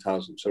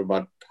 800,000, so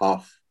about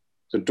half.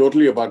 So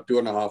totally about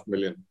 2.5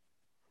 million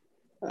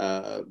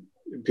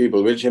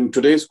people, which in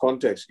today's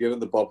context, given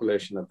the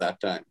population at that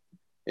time,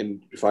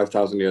 in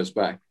 5,000 years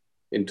back,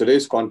 in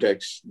today's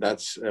context,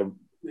 that's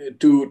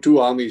two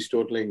armies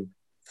totaling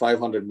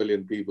 500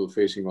 million people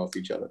facing off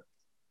each other.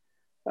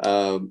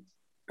 The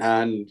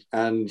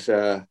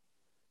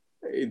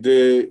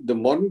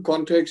modern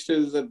context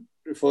is that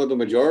for the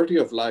majority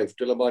of life,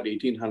 till about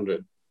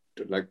 1800,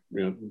 like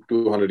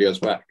 200 years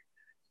back,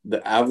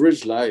 the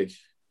average life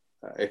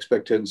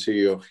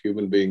expectancy of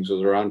human beings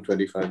was around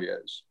 25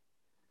 years.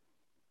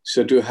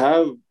 So to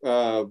have,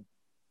 I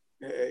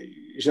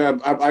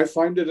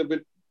find it a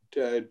bit,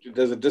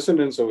 there's a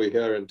dissonance over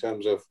here in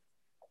terms of,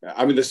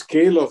 I mean, the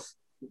scale of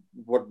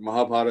what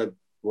Mahabharata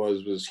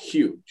was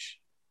huge.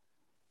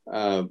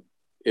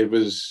 It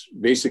was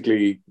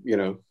basically,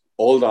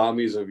 all the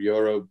armies of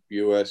Europe,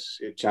 US,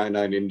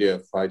 China, and India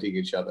fighting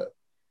each other.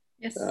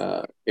 Yes.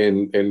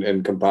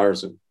 In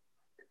comparison.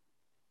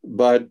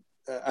 But,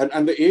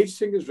 and the age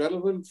thing is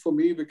relevant for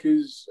me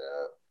because,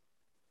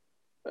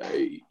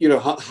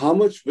 how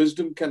much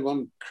wisdom can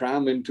one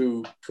cram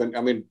into,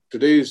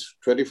 today's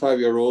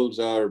 25-year-olds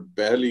are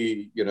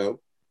barely,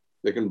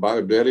 they can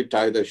barely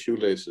tie their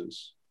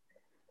shoelaces.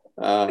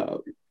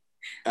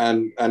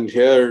 And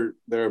here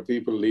there are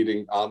people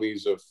leading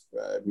armies of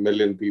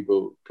million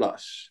people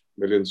plus,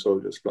 million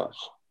soldiers plus.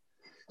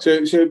 So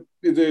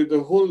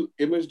the whole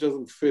image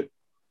doesn't fit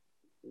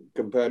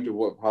compared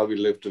to how we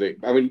live today.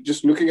 I mean,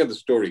 just looking at the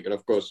story, and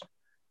of course,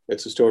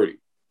 it's a story.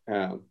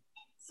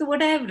 So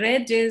what I have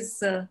read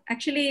is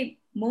actually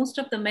most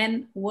of the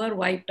men were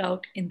wiped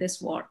out in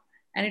this war.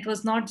 And it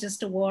was not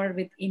just a war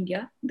with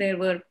India. There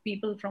were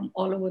people from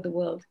all over the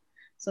world.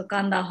 So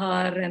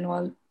Kandahar and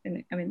all,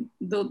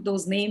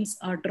 those names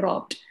are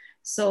dropped.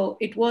 So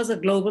it was a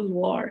global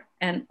war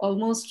and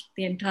almost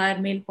the entire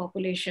male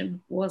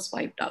population was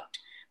wiped out.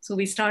 So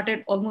we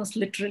started almost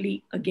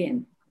literally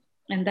again.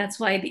 And that's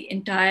why the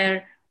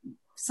entire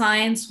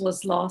science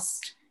was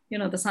lost,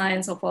 the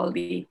science of all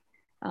the,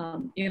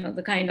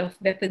 the kind of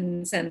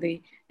weapons and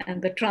the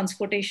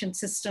transportation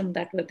system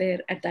that were there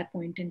at that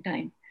point in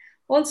time.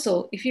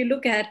 also, if you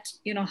look at,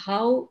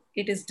 how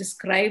it is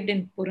described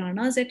in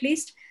Puranas at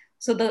least,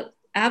 so the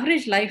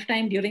average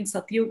lifetime during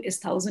Satyug is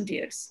 1,000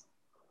 years.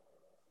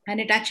 And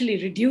it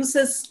actually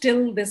reduces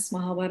till this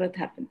Mahabharata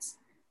happens.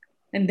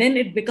 And then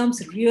it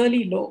becomes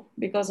really low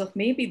because of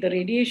maybe the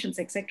radiations,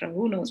 etc.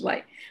 Who knows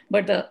why?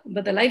 But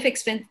the life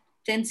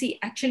expectancy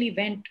actually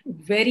went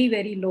very,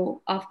 very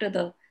low after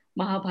the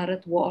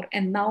Mahabharata war.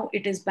 And now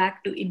it is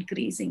back to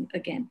increasing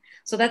again.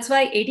 So that's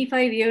why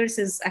 85 years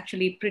is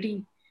actually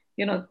pretty,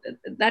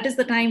 that is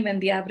the time when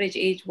the average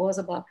age was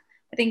about,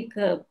 I think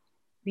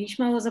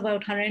Bhishma was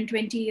about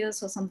 120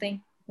 years or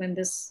something when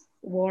this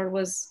war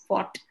was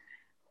fought.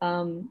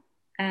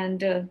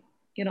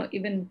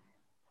 Even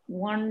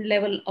one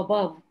level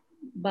above,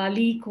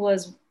 Balik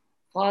was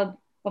of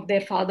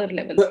their father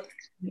level. But,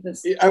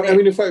 I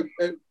mean,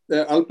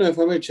 Alpna, if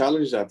I may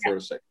challenge that for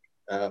a second,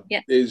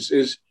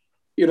 is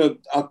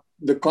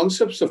the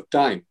concepts of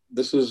time.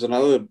 This is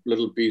another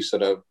little piece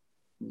that I've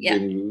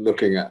been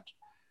looking at.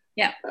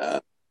 Yeah.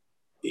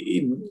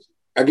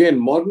 Again,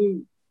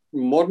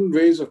 modern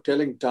ways of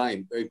telling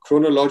time,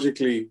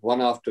 chronologically,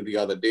 one after the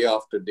other, day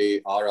after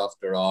day, hour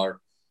after hour,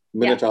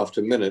 minute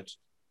after minute,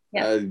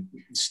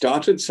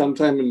 started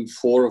sometime in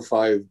 4 or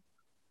 5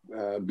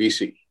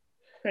 BC.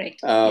 Right.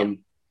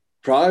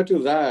 Prior to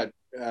that,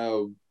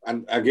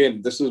 and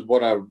again, this is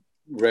what I've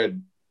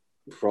read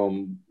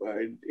from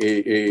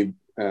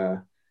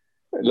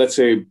let's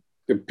say,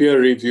 a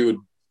peer-reviewed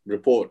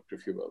report,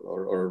 if you will,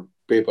 or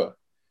paper.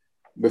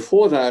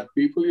 Before that,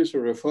 people used to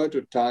refer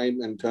to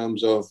time in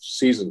terms of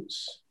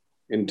seasons,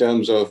 in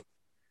terms of,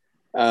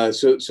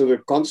 so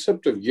the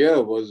concept of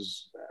year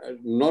was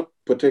not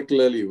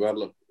particularly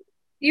well.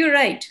 You're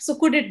right. So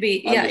could it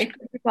be? Yeah, it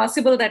could be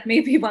possible that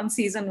maybe one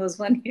season was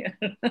 1 year.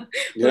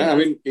 Yeah, I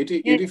mean,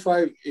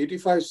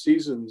 85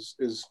 seasons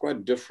is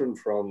quite different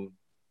from,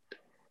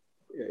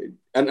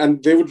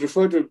 and they would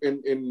refer to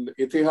in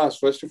Itihas,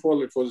 first of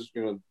all, it was,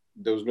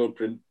 there was no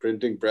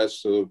printing press,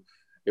 so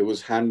it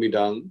was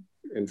hand-me-down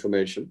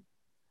information.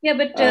 Yeah,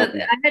 but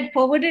I had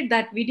forwarded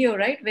that video,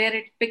 right, where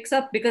it picks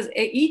up, because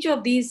each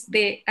of these,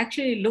 they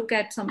actually look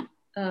at some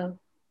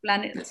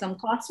planet, some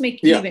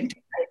cosmic event.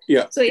 Right?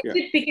 Yeah. So it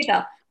did pick it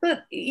up. So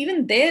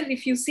even there,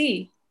 if you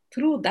see,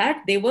 through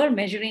that, they were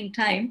measuring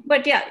time.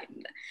 But yeah,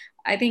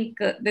 I think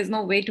there's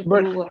no way to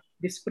prove or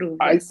disprove.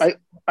 Yes.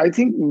 I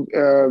think,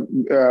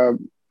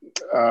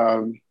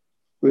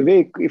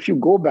 Vivek, if you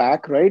go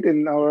back, right,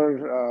 in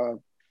our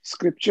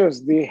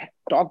scriptures, they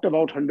talked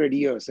about 100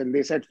 years and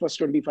they said first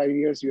 25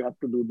 years you have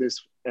to do this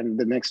and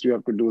the next you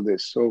have to do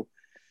this. So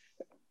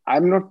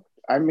I'm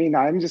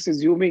just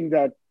assuming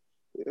that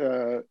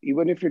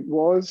even if it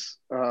was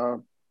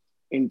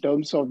in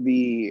terms of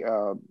the,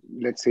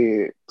 let's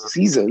say,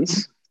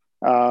 seasons,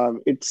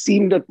 it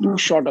seemed a too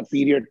short a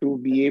period to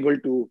be able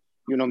to,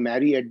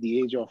 marry at the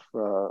age of,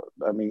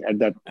 at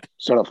that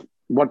sort of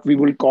what we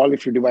will call,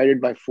 if you divide it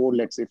by 4,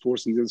 let's say 4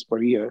 seasons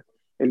per year,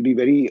 it'll be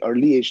very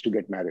early age to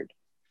get married,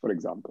 for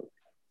example.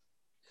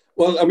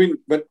 Well, I mean,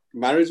 but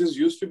marriages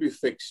used to be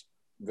fixed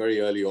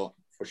very early on,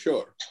 for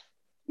sure.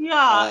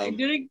 Yeah,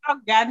 during our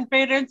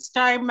grandparents'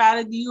 time,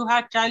 you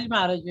had child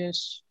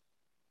marriages.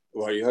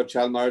 Well, you have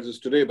child marriages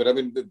today, but I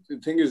mean,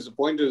 the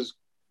point is,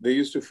 they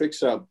used to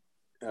fix up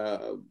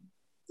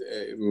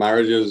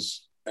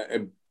marriages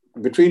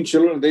between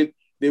children.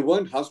 They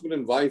weren't husband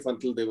and wife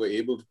until they were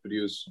able to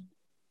produce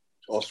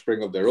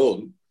offspring of their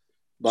own.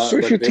 So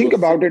if you think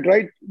about it,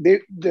 right,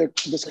 the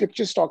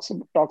scriptures talks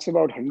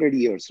about 100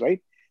 years,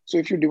 right? So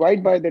if you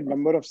divide by the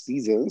number of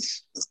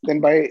seasons, then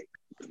by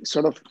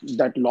sort of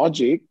that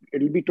logic,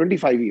 it'll be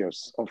 25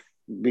 years of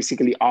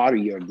basically our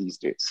year these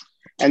days.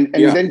 And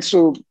then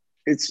so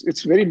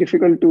it's very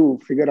difficult to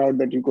figure out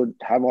that you could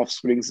have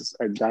offsprings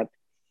at that,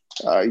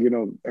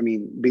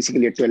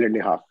 basically at 12 and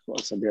a half or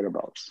somewhere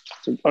thereabouts.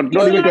 So, or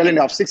not even 12 and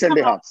a half, 6 and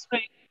a half.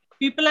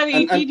 People have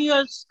 18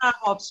 years have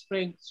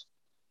offsprings.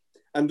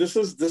 And this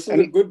is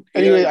a good.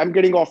 Anyway, I'm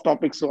getting off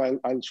topic, so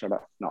I'll shut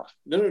up now.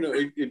 No.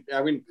 I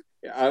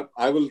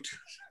will.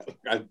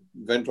 I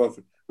went off.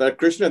 But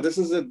Krishna, this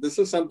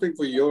is something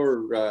for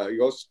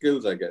your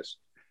skills, I guess,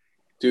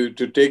 to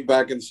take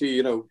back and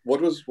see.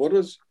 What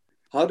was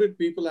how did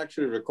people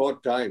actually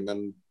record time,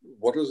 and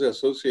what was the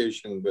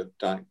association with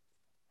time?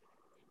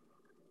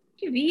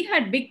 We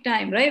had big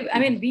time, right? I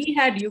mean, we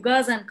had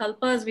yugas and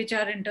kalpas, which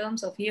are in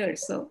terms of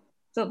years.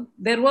 So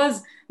there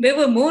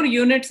were more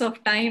units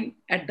of time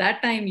at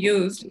that time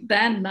used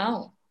than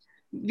now.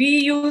 We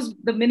use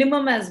the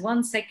minimum as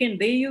 1 second.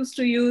 They used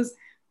to use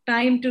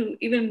time to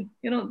even,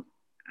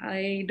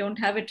 I don't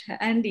have it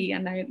handy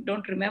and I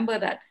don't remember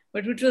that,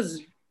 but which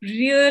was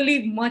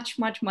really much,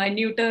 much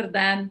minuter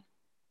than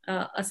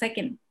a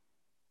second.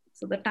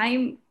 So the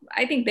time,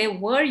 I think they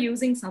were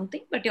using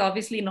something, but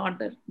obviously not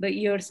the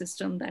year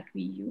system that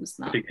we use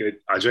now. I think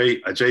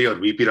Ajay or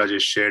VP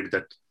Rajesh shared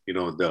that,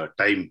 the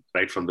time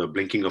right from the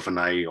blinking of an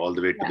eye all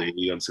the way to the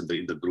eons in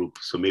the group.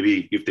 So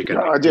maybe if they can.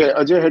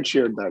 Ajay had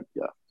shared that,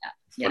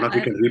 or not,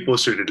 we can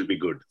repost it. It'll be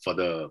good for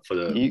the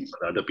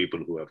other people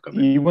who have come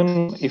in.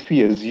 Even if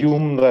we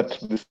assume that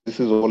this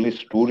is all a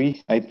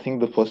story, I think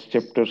the first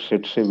chapter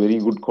sets a very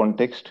good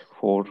context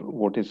for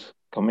what is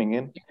coming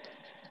in,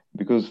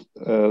 because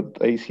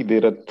I see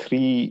there are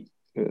three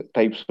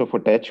types of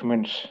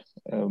attachments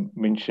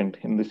mentioned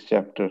in this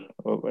chapter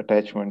of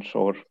attachments,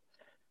 or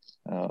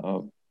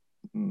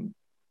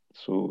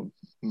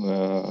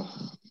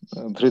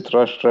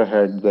Dhritarashtra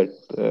had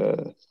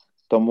that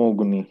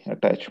Tamoguni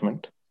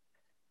attachment.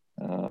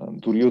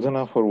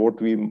 Duryodhana, for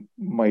what we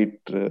might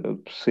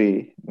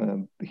say,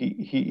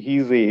 he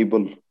is a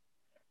able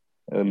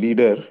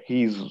leader.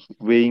 He's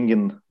weighing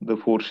in the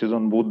forces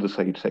on both the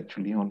sides,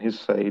 actually, on his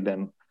side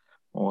and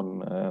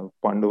on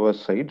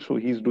Pandava's side. So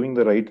he's doing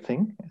the right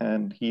thing,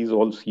 and he's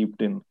all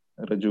steeped in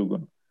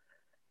Rajogun.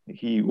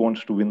 He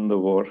wants to win the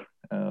war.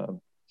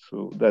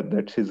 So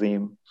that's his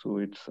aim. So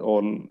it's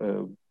all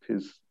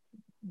his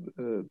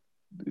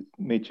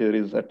nature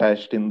is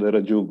attached in the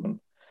Rajogun.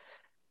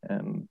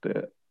 And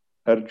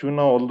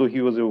Arjuna, although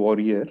he was a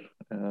warrior,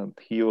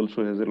 he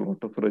also has a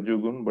lot of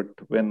Rajogun. But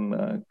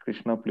when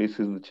Krishna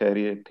places the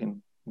chariot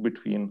in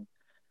between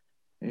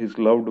his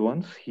loved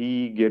ones,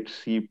 he gets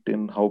seeped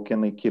in, how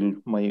can I kill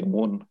my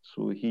own?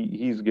 So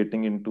he's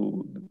getting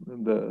into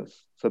the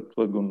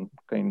Sattvagun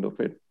kind of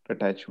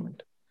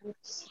attachment.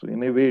 So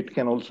in a way, it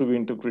can also be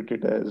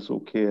interpreted as,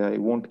 okay, I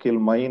won't kill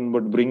mine,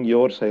 but bring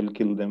yours, I'll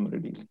kill them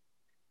readily.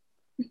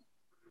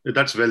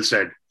 That's well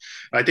said.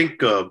 I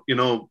think, we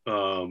will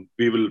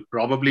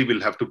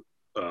have to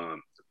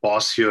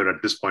pause here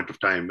at this point of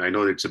time. I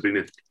know it's been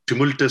a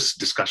tumultuous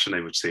discussion,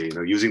 I would say,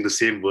 using the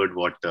same word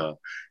what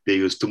they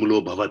use,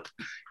 tumulo bhavat,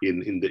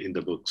 in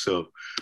the book. So